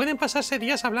con él. Pueden pasarse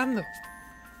días hablando.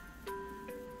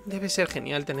 Debe ser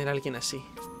genial tener a alguien así.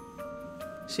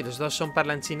 Si los dos son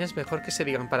parlanchines, mejor que se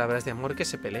digan palabras de amor que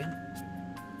se peleen.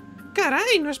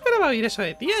 ¡Caray! No esperaba oír eso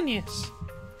de ti, Anies.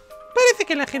 Parece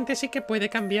que la gente sí que puede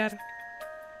cambiar.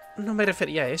 No me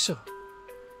refería a eso.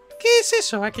 ¿Qué es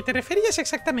eso? ¿A qué te referías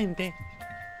exactamente?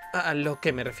 A lo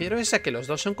que me refiero es a que los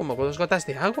dos son como dos gotas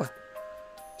de agua.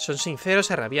 Son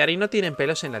sinceros a rabiar y no tienen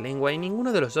pelos en la lengua y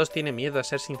ninguno de los dos tiene miedo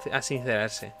a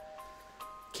sincerarse.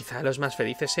 Quizá los más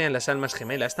felices sean las almas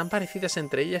gemelas, tan parecidas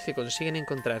entre ellas que consiguen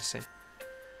encontrarse.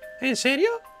 ¿En serio?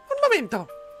 ¡Un momento!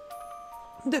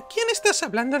 ¿De quién estás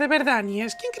hablando de verdad,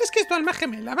 Anies? ¿Quién crees que es tu alma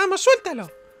gemela? ¡Vamos, suéltalo!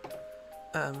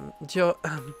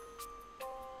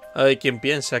 Hay quien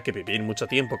piensa que vivir mucho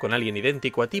tiempo con alguien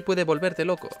idéntico a ti puede volverte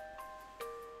loco.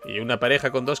 Y una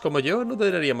pareja con dos como yo no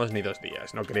duraríamos ni 2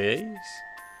 días, ¿no creéis?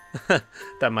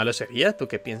 ¿Tan malo sería? ¿Tú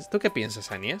qué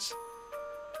piensas, Anies?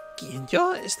 ¿Quién,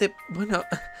 yo? Bueno,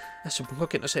 supongo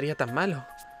que no sería tan malo.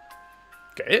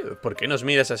 ¿Qué? ¿Por qué nos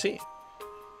miras así?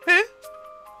 ¿Eh?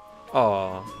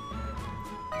 Oh.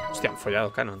 Hostia, han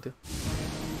follado Canon, tío.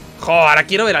 ¡Jo! Ahora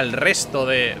quiero ver al resto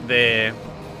de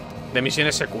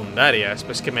misiones secundarias.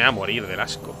 Pues es que me va a morir del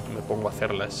asco. Me pongo a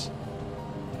hacerlas.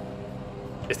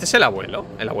 ¿Este es el abuelo?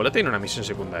 ¿El abuelo tiene una misión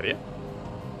secundaria?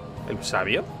 ¿El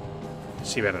sabio?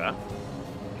 Sí, ¿verdad?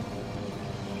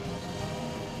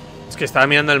 Es que estaba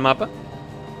mirando el mapa.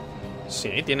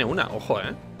 Sí, tiene una. Ojo,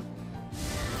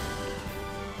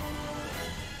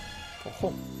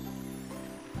 Ojo.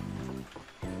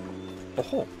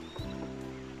 Ojo.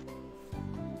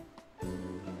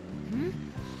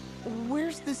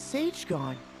 Where's the sage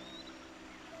gone?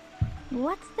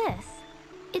 What's this?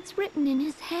 It's written in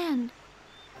his hand.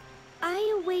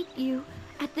 I await you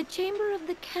at the chamber of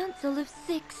the Council of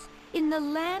 6 in the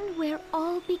land where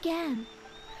all began.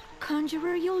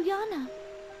 Conjurer Yuliana.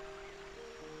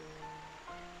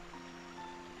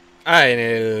 Ah, en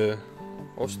el...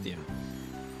 Hostia.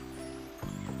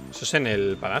 Eso es en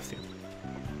el palacio,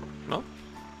 ¿no?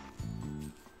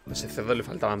 A ese cerdo le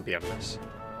faltaban piernas.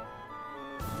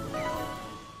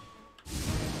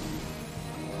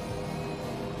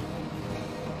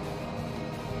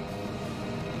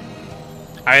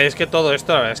 A ver, es que todo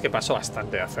esto la verdad es que pasó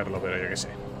bastante de hacerlo, pero yo qué sé.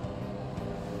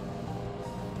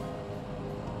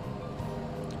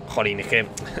 Jolín, es que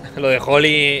lo de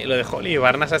Holly y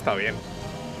Barnas ha estado bien.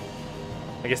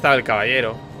 Aquí estaba el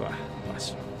caballero. Buah,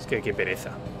 paso. Es que qué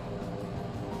pereza.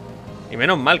 Y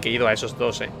menos mal que he ido a esos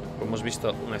dos, hemos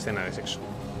visto una escena de sexo.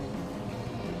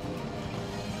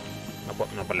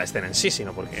 No por la escena en sí,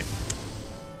 sino porque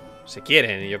se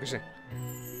quieren y yo qué sé.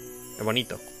 Qué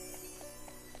bonito.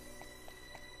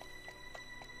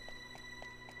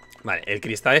 Vale, el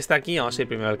cristal está aquí. Vamos a ir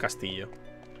primero al castillo.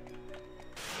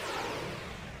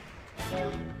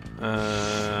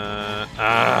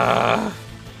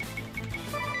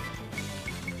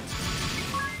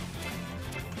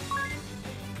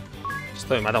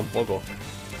 Esto me mata un poco.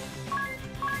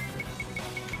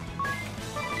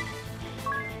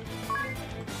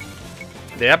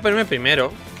 Debería ponerme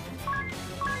primero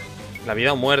la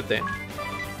vida o muerte.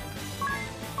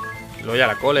 Luego ya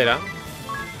la cólera.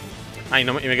 Ay,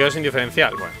 no, y me quedo sin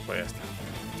diferencial. Bueno, pues ya está.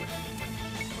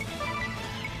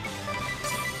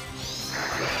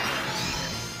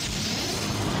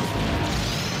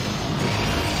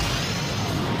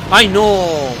 ¡Ay, no!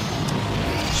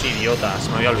 Sí, idiota, se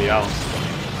me había olvidado.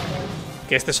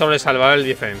 Que este solo le salvaba el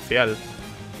diferencial.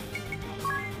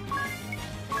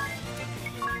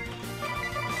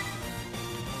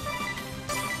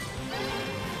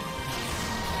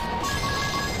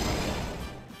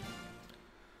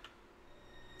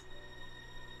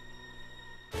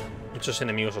 Muchos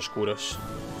enemigos oscuros.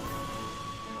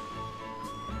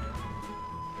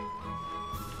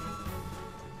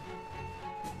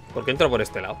 ¿Por qué entro por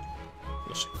este lado?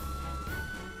 No sé.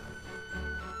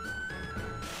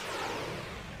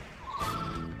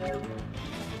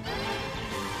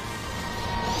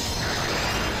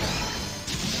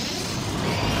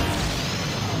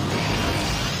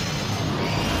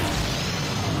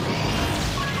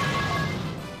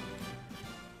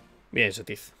 Bien,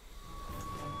 Sotiz.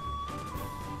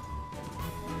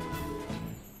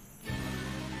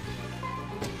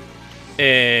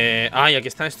 Y aquí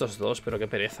están estos dos, pero qué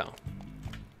pereza.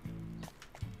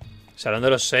 Salón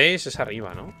de los 6 es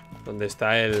arriba, ¿no? Donde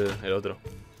está el otro.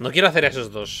 No quiero hacer a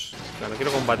esos dos. O sea, no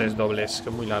quiero combates dobles, que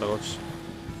son muy largos.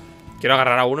 Quiero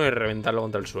agarrar a uno y reventarlo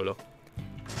contra el suelo.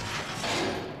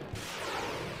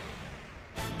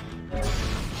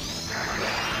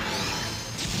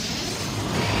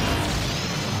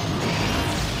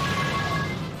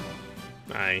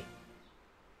 Ahí.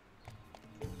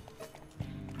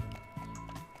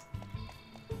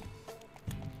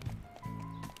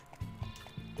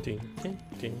 Tin, tin,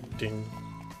 tin, tin.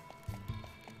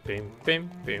 Pim, pim,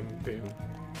 pim, pim.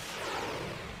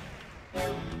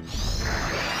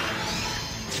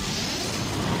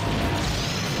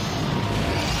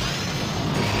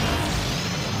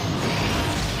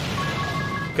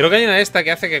 Creo que hay una esta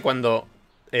que hace que cuando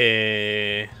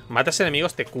matas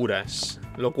enemigos te curas.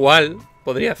 Lo cual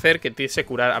podría hacer que te se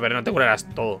curara. A ver, no te curarás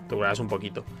todo, te curarás un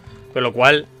poquito. Pero lo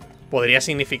cual podría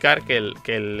significar que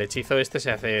el hechizo este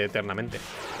se hace eternamente.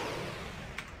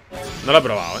 No lo he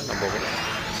probado, tampoco.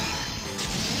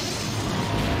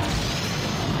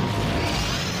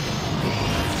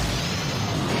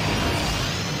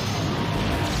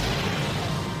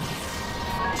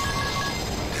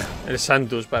 El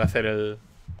Santus para hacer el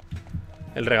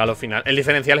regalo final. El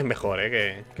diferencial es mejor,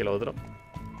 que lo otro.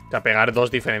 O sea, pegar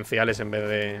dos diferenciales en vez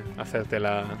de hacerte el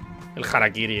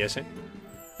harakiri ese.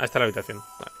 Ahí está la habitación.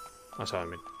 Vale, vamos a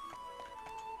dormir.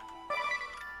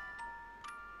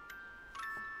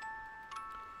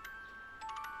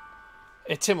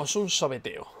 Echemos un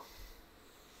sobeteo.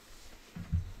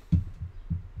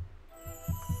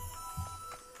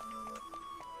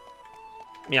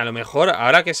 Mira, a lo mejor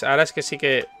ahora es que sí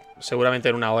que seguramente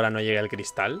en una hora no llegue el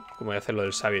cristal, como voy a hacer lo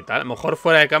del sabio y tal. A lo mejor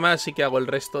fuera de cámara sí que hago el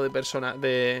resto de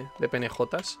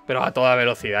PNJs, pero a toda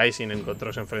velocidad y sin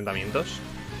otros enfrentamientos.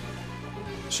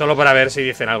 Solo para ver si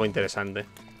dicen algo interesante.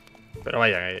 Pero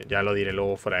vaya, ya lo diré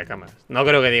luego fuera de cámara. No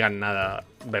creo que digan nada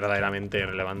verdaderamente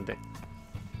relevante.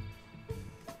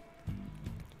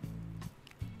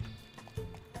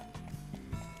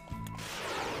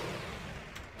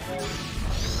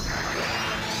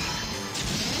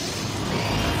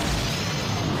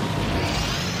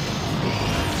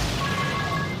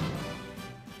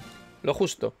 Lo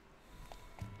justo.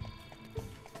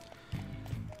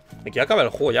 Me quiero acabar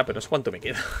el juego ya, pero no sé cuánto me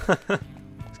queda.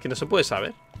 Es que no se puede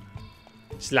saber.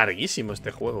 Es larguísimo este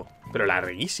juego, pero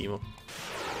larguísimo.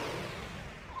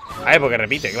 A ver, porque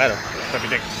repite, claro.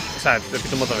 Repite, o sea,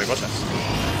 repite un montón de cosas.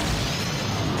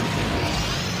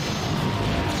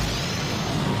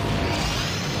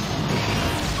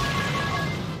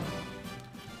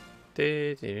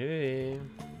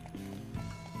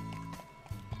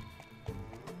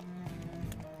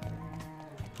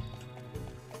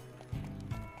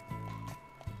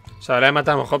 O sea, habría de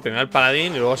matar a lo mejor primero el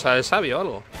paladín y luego sale el sabio o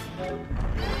algo.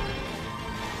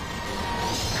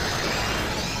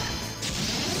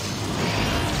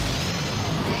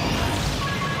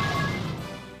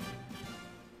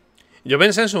 Yo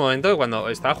pensé en su momento que cuando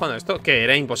estaba jugando esto, que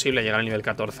era imposible llegar al nivel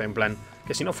 14, en plan,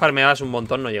 que si no farmeabas un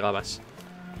montón no llegabas.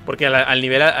 Porque al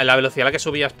nivel, a la velocidad a la que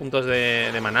subías puntos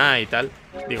de maná y tal,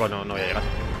 digo, no voy a llegar.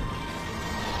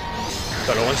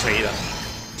 Pero luego enseguida.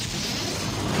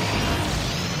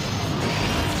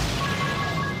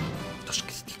 Dos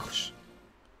críticos.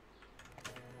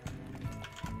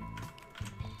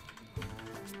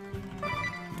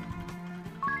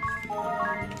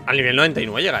 Al nivel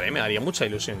 99 llegaré, me daría mucha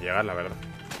ilusión llegar, la verdad.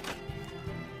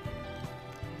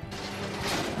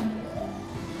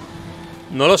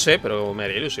 No lo sé, pero me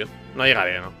haría ilusión. No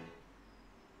llegaré, ¿no?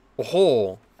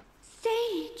 ¡Ojo!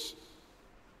 Sage.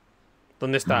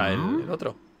 ¿Dónde está el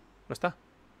otro? ¿No está?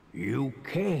 You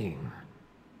came.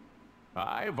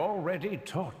 I've already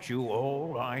taught you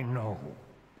all I know.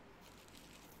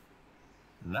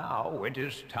 Now it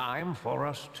is time for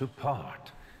us to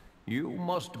part. You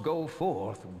must go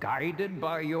forth guided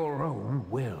by your own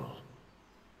will.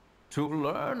 To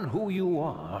learn who you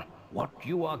are, what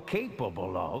you are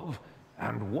capable of,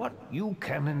 and what you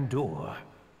can endure.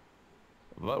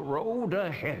 The road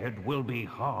ahead will be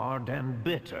hard and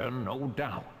bitter, no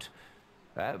doubt.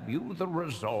 Have you the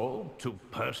resolve to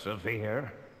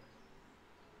persevere?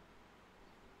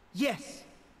 Yes.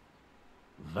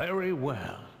 Very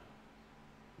well.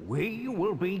 We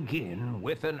will begin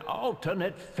with an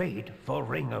alternate fate for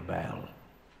Ringabel.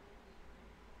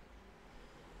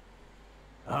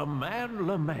 A man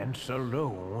laments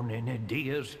alone in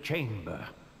Idia's chamber.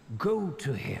 Go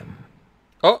to him.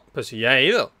 Oh, pues si ya he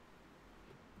ido.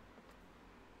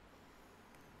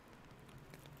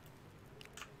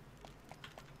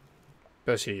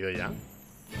 Pero sí he ido ya.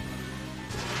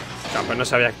 Pues no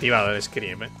se había activado el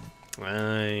scream,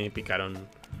 Ay, picaron.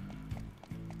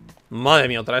 Madre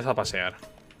mía, otra vez a pasear.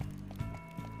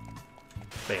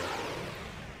 Venga.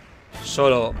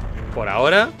 Solo por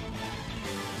ahora.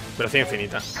 Velocidad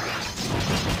infinita.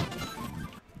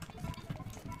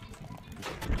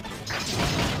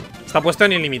 Está puesto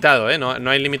en ilimitado, no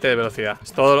hay límite de velocidad.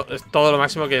 Es todo lo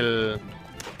máximo que el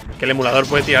emulador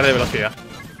puede tirar de velocidad.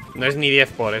 No es ni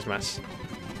 10 por, es más.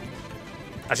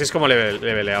 Así es como le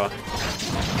peleaba.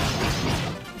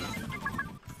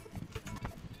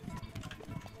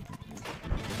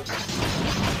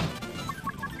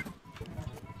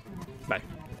 Vale.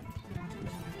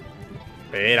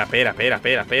 Espera.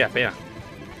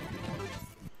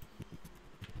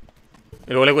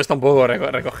 Y luego le cuesta un poco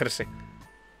recogerse.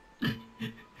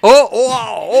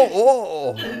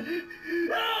 ¡Oh!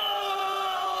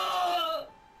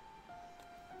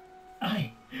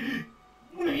 I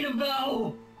made a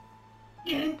vow.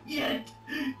 And yet.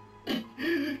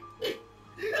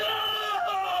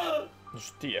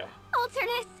 Hostia.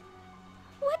 Alternus,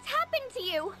 what's happened to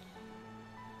you?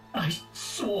 I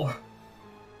swore.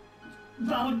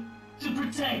 Vowed to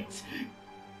protect.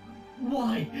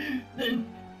 Why? Then.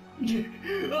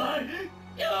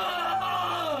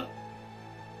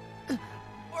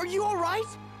 Are you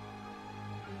alright?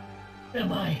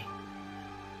 Am I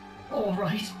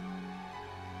alright?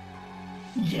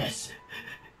 Yes.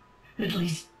 At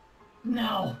least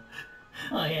now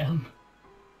I am.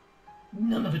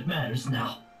 None of it matters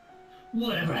now.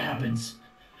 Whatever happens,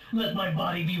 let my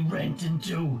body be rent in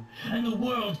two and the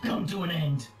world come to an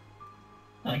end.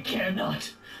 I care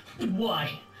not. But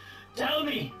why? Tell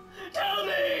me! Tell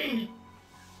me!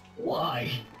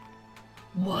 Why?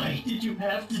 Why did you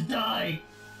have to die?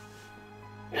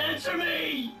 Answer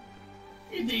me!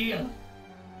 Idea.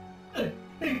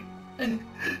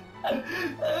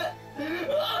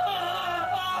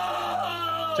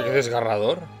 Qué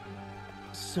desgarrador.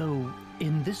 So,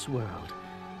 in this world,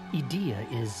 Idea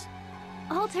is...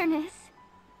 Alternus.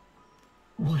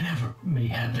 Whatever may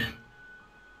happen,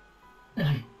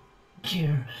 I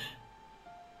care.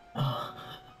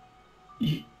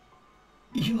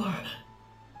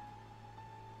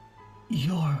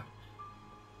 You're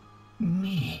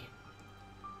me.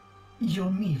 You're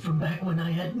me from back when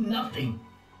I had nothing.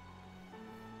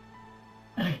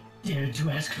 I dared to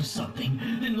ask for something,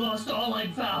 then lost all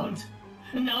I'd found.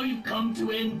 And now you've come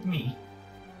to end me.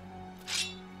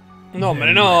 No,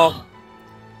 hombre, no.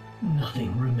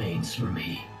 Nothing remains for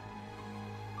me.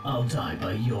 I'll die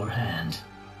by your hand.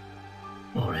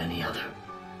 Or any other.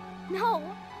 No!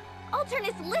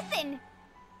 Alternus, listen!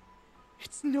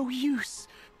 It's no use.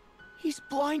 He's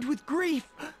blind with grief.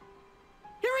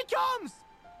 Here he comes!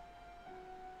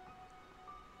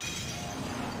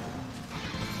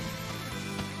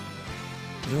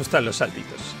 Me gustan los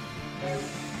saltitos.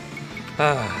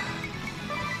 Ah.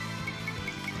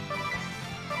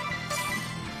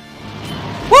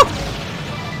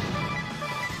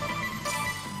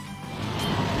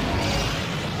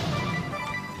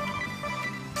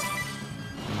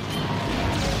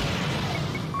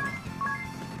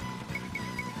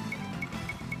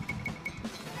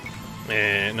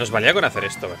 Nos valía con hacer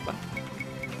esto, ¿verdad?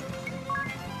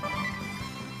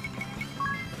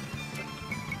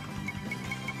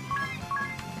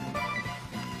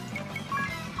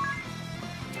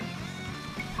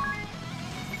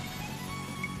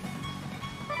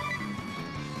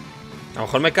 A lo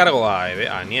mejor me cargo a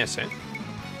Anies,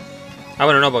 Ah,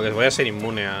 bueno, no, porque voy a ser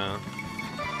inmune a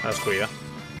la oscuridad.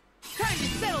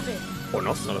 O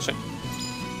no, no lo sé.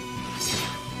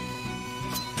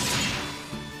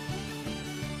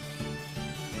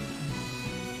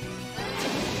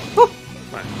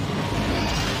 Vale.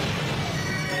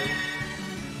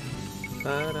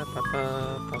 Para pa pa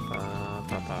pa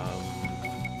pa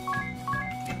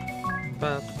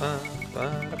pa pa pa.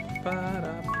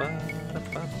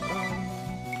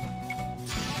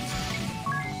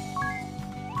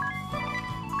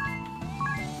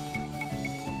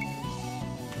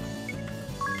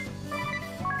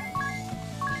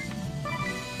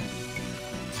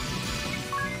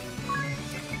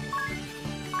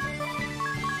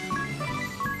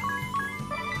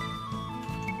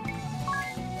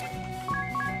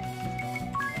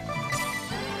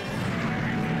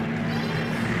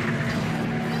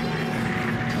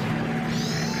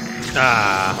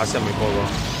 Ah, hace muy poco.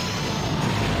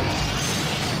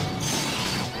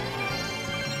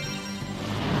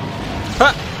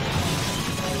 ¡Ah!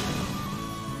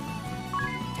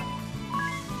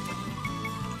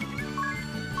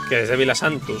 Que es de Villa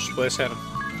Santus, puede ser.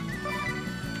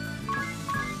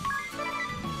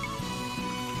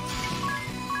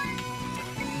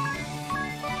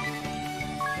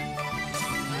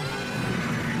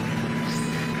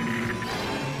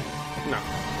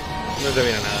 No te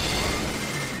viene nada.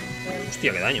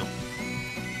 Hostia, qué daño.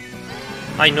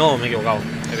 Ay, no, me he equivocado.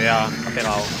 Ha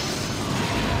pegado.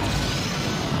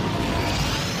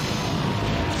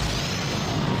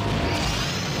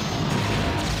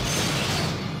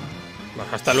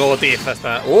 Baja hasta luego, Tiz.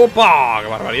 Hasta... ¡Opa! ¡Qué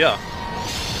barbaridad!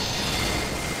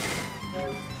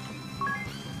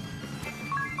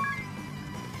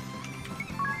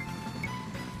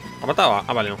 ¿Ha matado?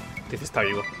 Ah, vale, no. Tiz está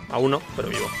vivo. Aún no, pero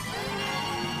vivo.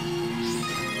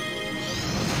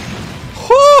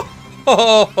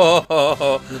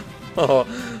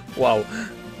 Wow.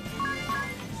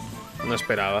 No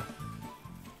esperaba.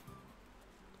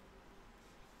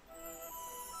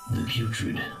 The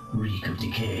putrid reek of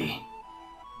decay,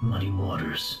 muddy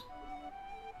waters,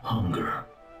 hunger,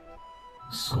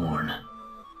 scorn.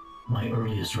 My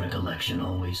earliest recollection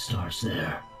always starts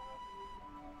there.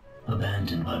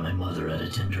 Abandoned by my mother at a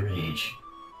tender age,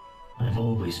 I've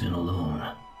always been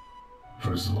alone,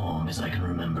 for as long as I can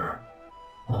remember,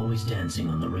 always dancing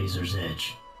on the razor's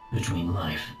edge between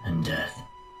life and death,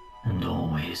 and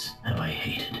always have I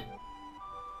hated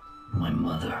my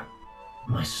mother,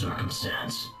 my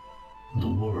circumstance, the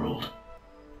world,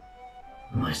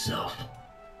 myself.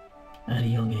 At a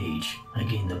young age, I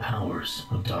gained the powers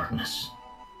of darkness,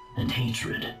 and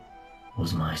hatred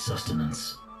was my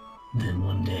sustenance. Then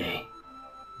one day,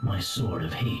 my sword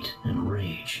of hate and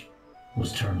rage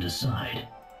was turned aside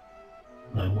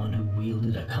by one who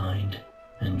wielded a kind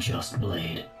and just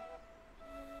blade.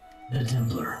 The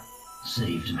Templar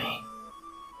saved me.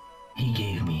 He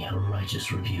gave me a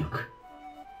righteous rebuke,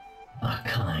 a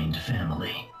kind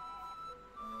family.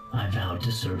 I vowed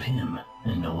to serve him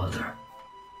and no other.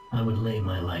 I would lay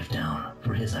my life down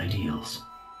for his ideals,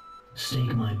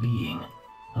 stake my being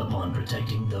upon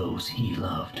protecting those he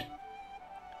loved.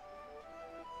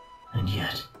 And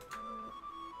yet,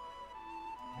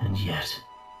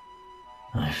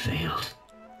 I failed.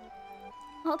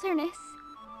 Alternus.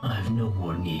 I've no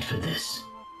more need for this.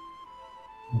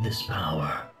 This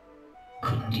power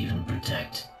couldn't even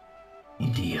protect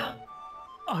Idea.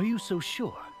 Are you so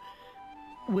sure?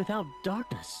 Without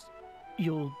darkness,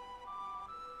 you'll...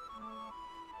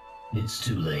 It's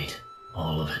too late,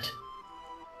 all of it.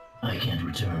 I can't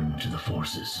return to the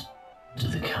forces, to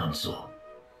the council.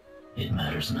 It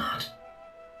matters not.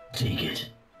 Take it.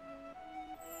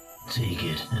 Take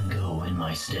it and go in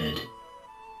my stead.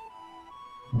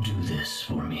 Do this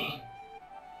for me.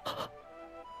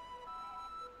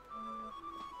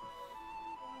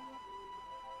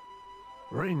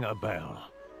 Ring a bell.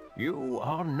 You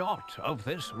are not of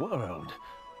this world,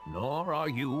 nor are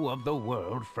you of the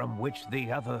world from which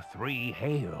the other three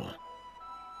hail.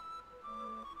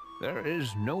 There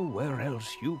is nowhere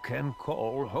else you can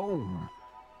call home,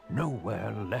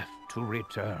 nowhere left to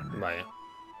return. Vaya.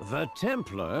 The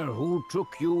Templar who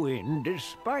took you in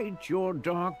despite your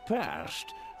dark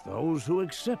past, those who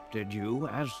accepted you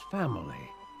as family,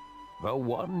 the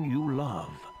one you love,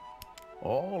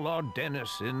 all are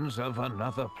denizens of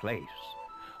another place,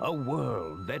 a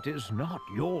world that is not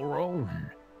your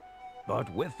own.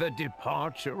 But with the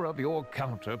departure of your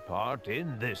counterpart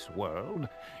in this world,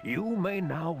 you may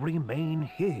now remain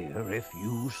here if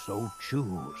you so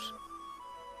choose.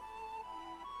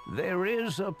 There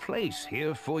is a place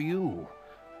here for you.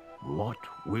 What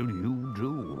will you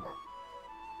do?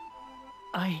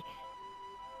 I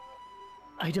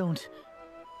don't...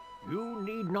 You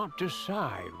need not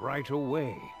decide right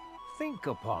away. Think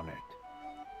upon it.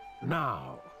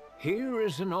 Now, here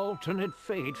is an alternate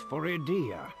fate for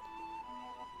Idea.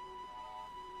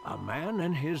 A man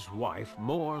and his wife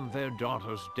mourn their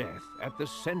daughter's death at the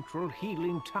central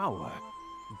healing tower.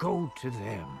 Go to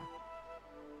them.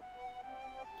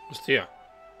 Hostia.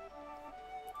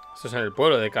 Esto es en el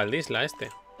pueblo de Caldisla,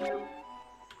 este.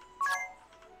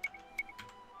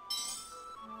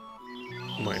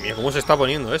 Madre mía, cómo se está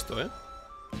poniendo esto,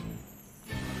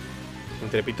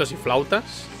 Entre pitos y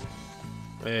flautas.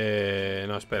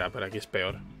 No, espera, pero aquí es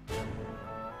peor.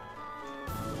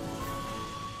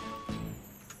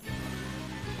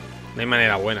 No hay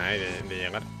manera buena, de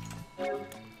llegar.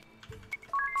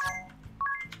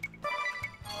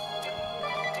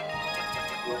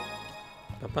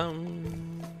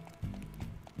 Papam.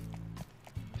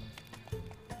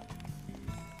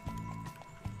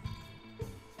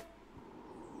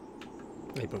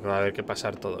 Y porque va a haber que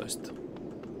pasar todo esto.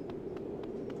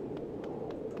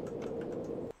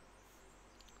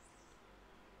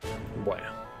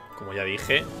 Bueno, como ya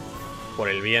dije, por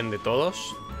el bien de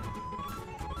todos.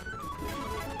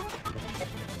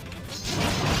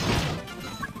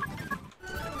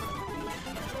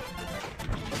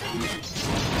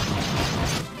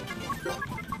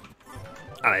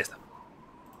 Ahí está.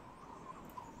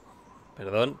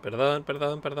 Perdón.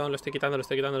 Lo estoy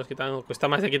quitando. Cuesta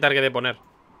más de quitar que de poner.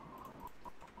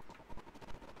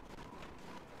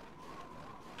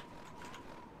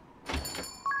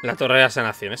 La torre de la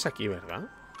sanación es aquí, ¿verdad?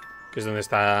 Que es donde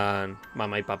están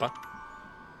mamá y papá.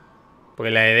 Porque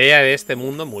la idea de este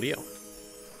mundo murió.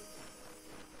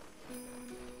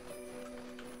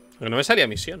 Pero no me salía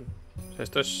misión. O sea,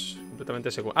 esto es completamente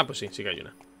secundario. Ah, pues sí que hay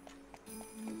una.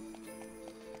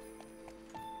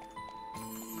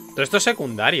 Todo esto es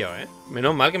secundario, ¿eh?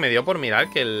 Menos mal que me dio por mirar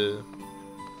que el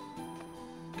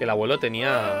abuelo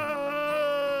tenía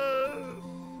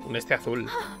un este azul.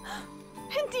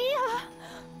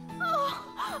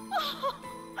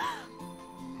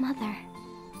 Mother.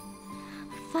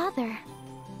 Father.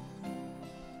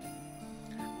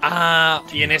 Ah,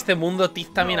 y en este mundo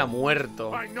Tiz también ha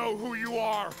muerto.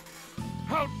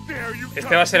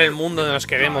 Este va a ser el mundo donde nos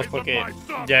quedemos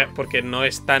porque no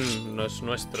están los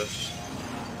nuestros.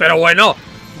 Pero bueno,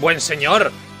 buen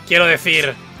señor. Quiero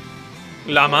decir,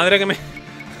 la madre que me...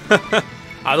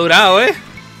 ha durado, ¿eh?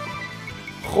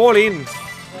 Jolín.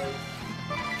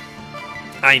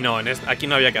 Ay, no, aquí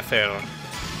no había que hacer...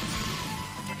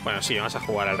 Bueno, sí, vamos a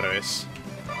jugar al revés.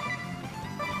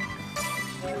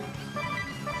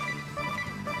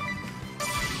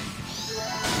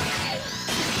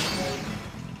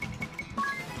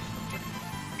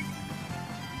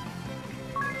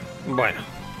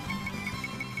 Bueno.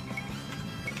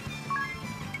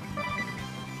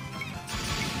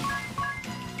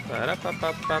 Para pa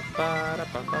pa pa para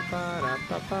pa pa para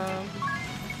pa pa.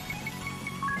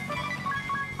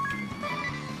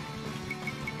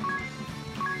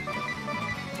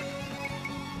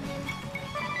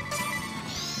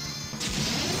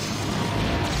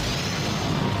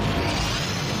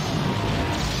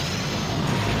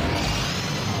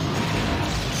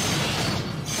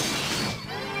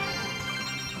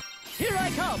 Here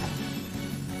I come.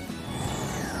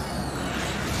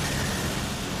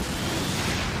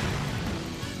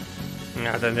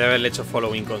 Tendría que haberle hecho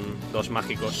following con dos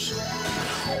mágicos.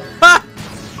 ¡Ah!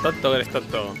 Tonto, eres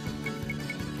tonto.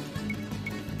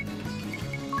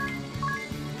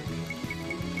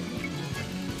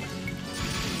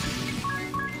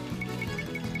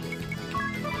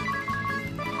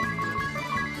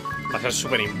 Va a ser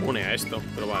súper inmune a esto,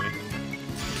 pero vale.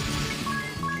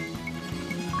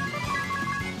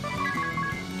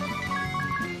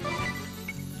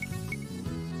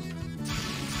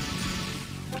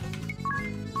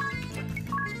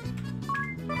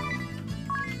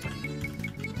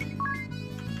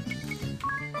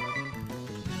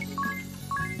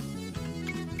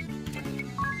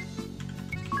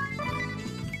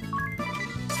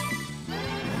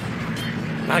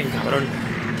 Ay, cabrón.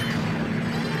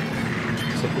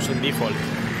 Se puso en default.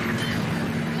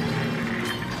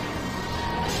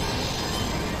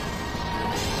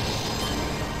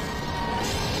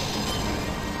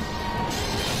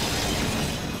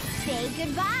 Say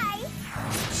goodbye.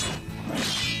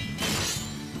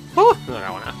 No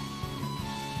hago nada.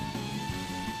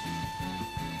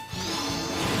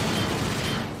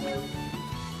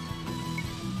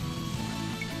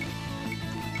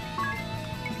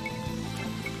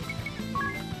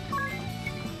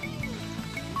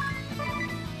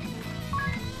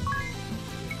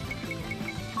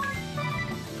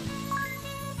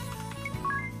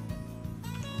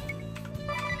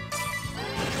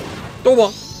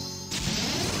 ¡Toma!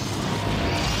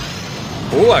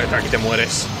 Aquí te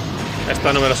mueres.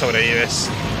 Esto no me lo sobrevives.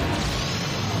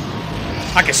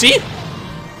 ¿Ah, que sí?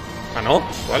 Ah, no,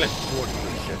 vale.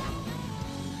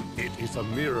 It is a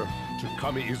mirror to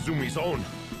Kami Izumi's own.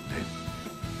 Then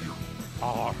you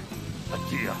are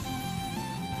Atia.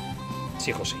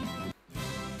 Sí, José.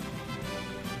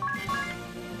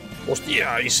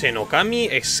 Hostia, y Senokami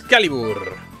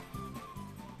Excalibur.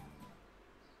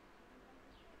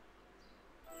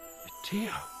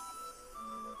 Atia,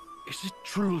 is it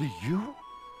truly you?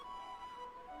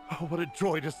 Oh, what a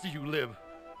joy to see you live.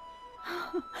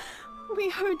 We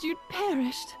heard you'd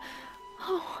perished.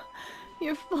 Oh,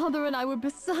 your father and I were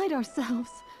beside ourselves.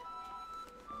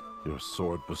 Your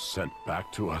sword was sent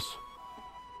back to us.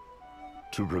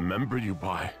 To remember you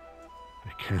by.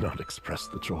 I cannot express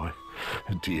the joy.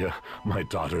 Atia, my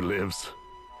daughter lives.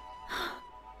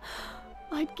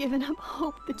 I'd given up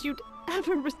hope that you'd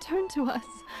ever return to us.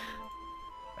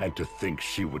 And to think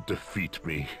she would defeat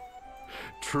me.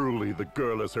 Truly, the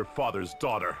girl is her father's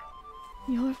daughter.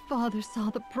 Your father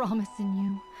saw the promise in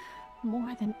you,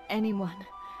 more than anyone.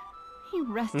 He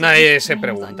rested Nadie his se reins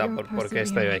pregunta on your por qué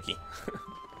estoy perseverance. aquí.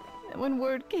 And when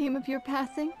word came of your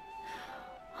passing,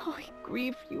 oh, he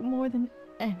grieved you more than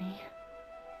any.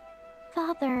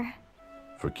 Father,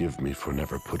 Forgive me for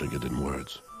never putting it in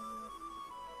words.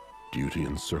 Duty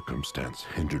and circumstance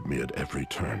hindered me at every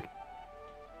turn.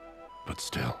 But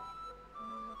still...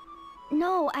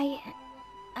 No, I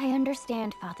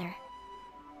understand, Father.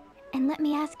 And let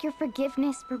me ask your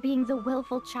forgiveness for being the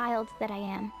willful child that I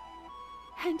am.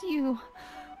 And you,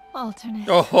 Alternate.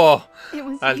 ¡Ojo! It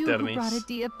was you who brought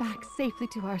Adia back safely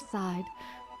to our side.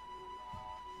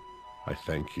 I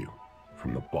thank you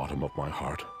from the bottom of my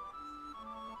heart.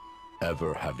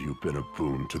 Ever have you been a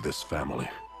boon to this family?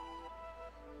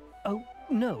 Oh,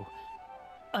 no.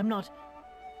 I'm not...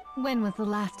 When was the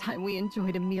last time we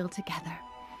enjoyed a meal together?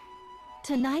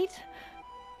 Tonight,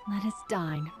 let us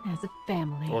dine as a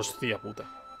family. Hostia puta.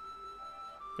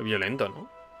 Qué violento, ¿no?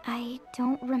 I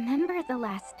don't remember the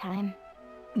last time.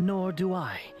 Nor do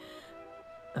I.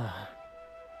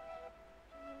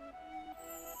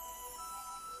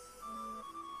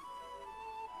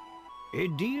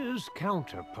 Adia's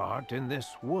counterpart in this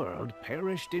world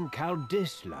perished in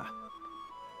Kaldisla.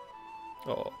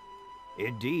 Oh.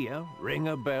 Adia, ring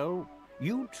a bell.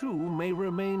 You too may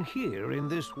remain here in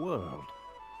this world.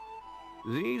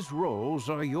 These roles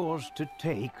are yours to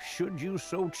take should you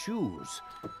so choose.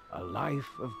 A life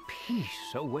of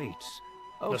peace awaits.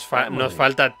 Nos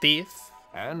falta Tiff.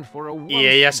 And for a y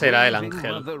ella será el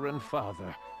ángel. Mother and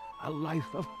father, a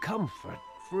life of comfort,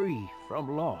 free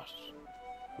from loss.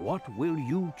 What will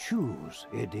you choose,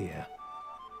 Adia?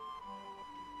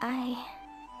 I've...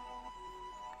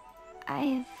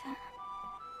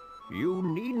 You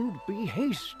needn't be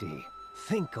hasty.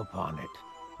 Think upon it.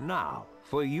 Now,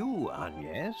 for you,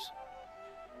 Agnes.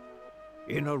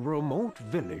 In a remote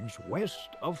village west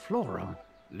of Florum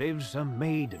lives a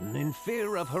maiden in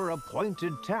fear of her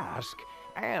appointed task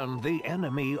and the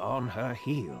enemy on her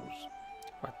heels.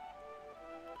 What?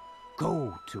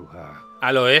 Go to her.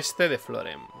 Al oeste de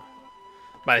Florem.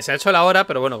 Vale, se ha hecho la hora,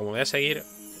 pero bueno, como voy a seguir,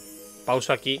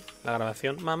 pauso aquí la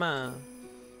grabación. Mamá.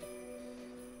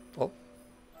 Oh.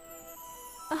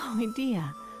 Oh,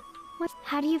 Adia.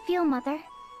 How do you feel, Mother?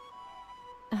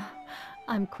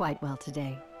 I'm quite well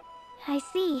today. I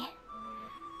see.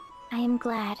 I am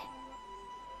glad.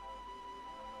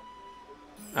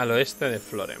 Al oeste de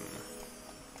Florem.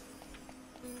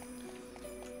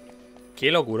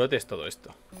 Qué locurote es todo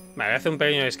esto. Vale, voy a hacer un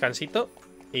pequeño descansito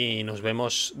y nos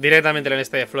vemos directamente en el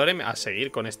este de Florem a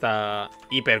seguir con esta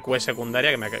hiperquest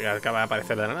secundaria que me acaba de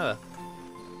aparecer de la nada.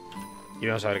 Y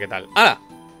vamos a ver qué tal. ¡Hala!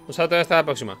 Un saludo hasta la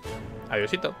próxima.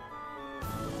 Adiósito.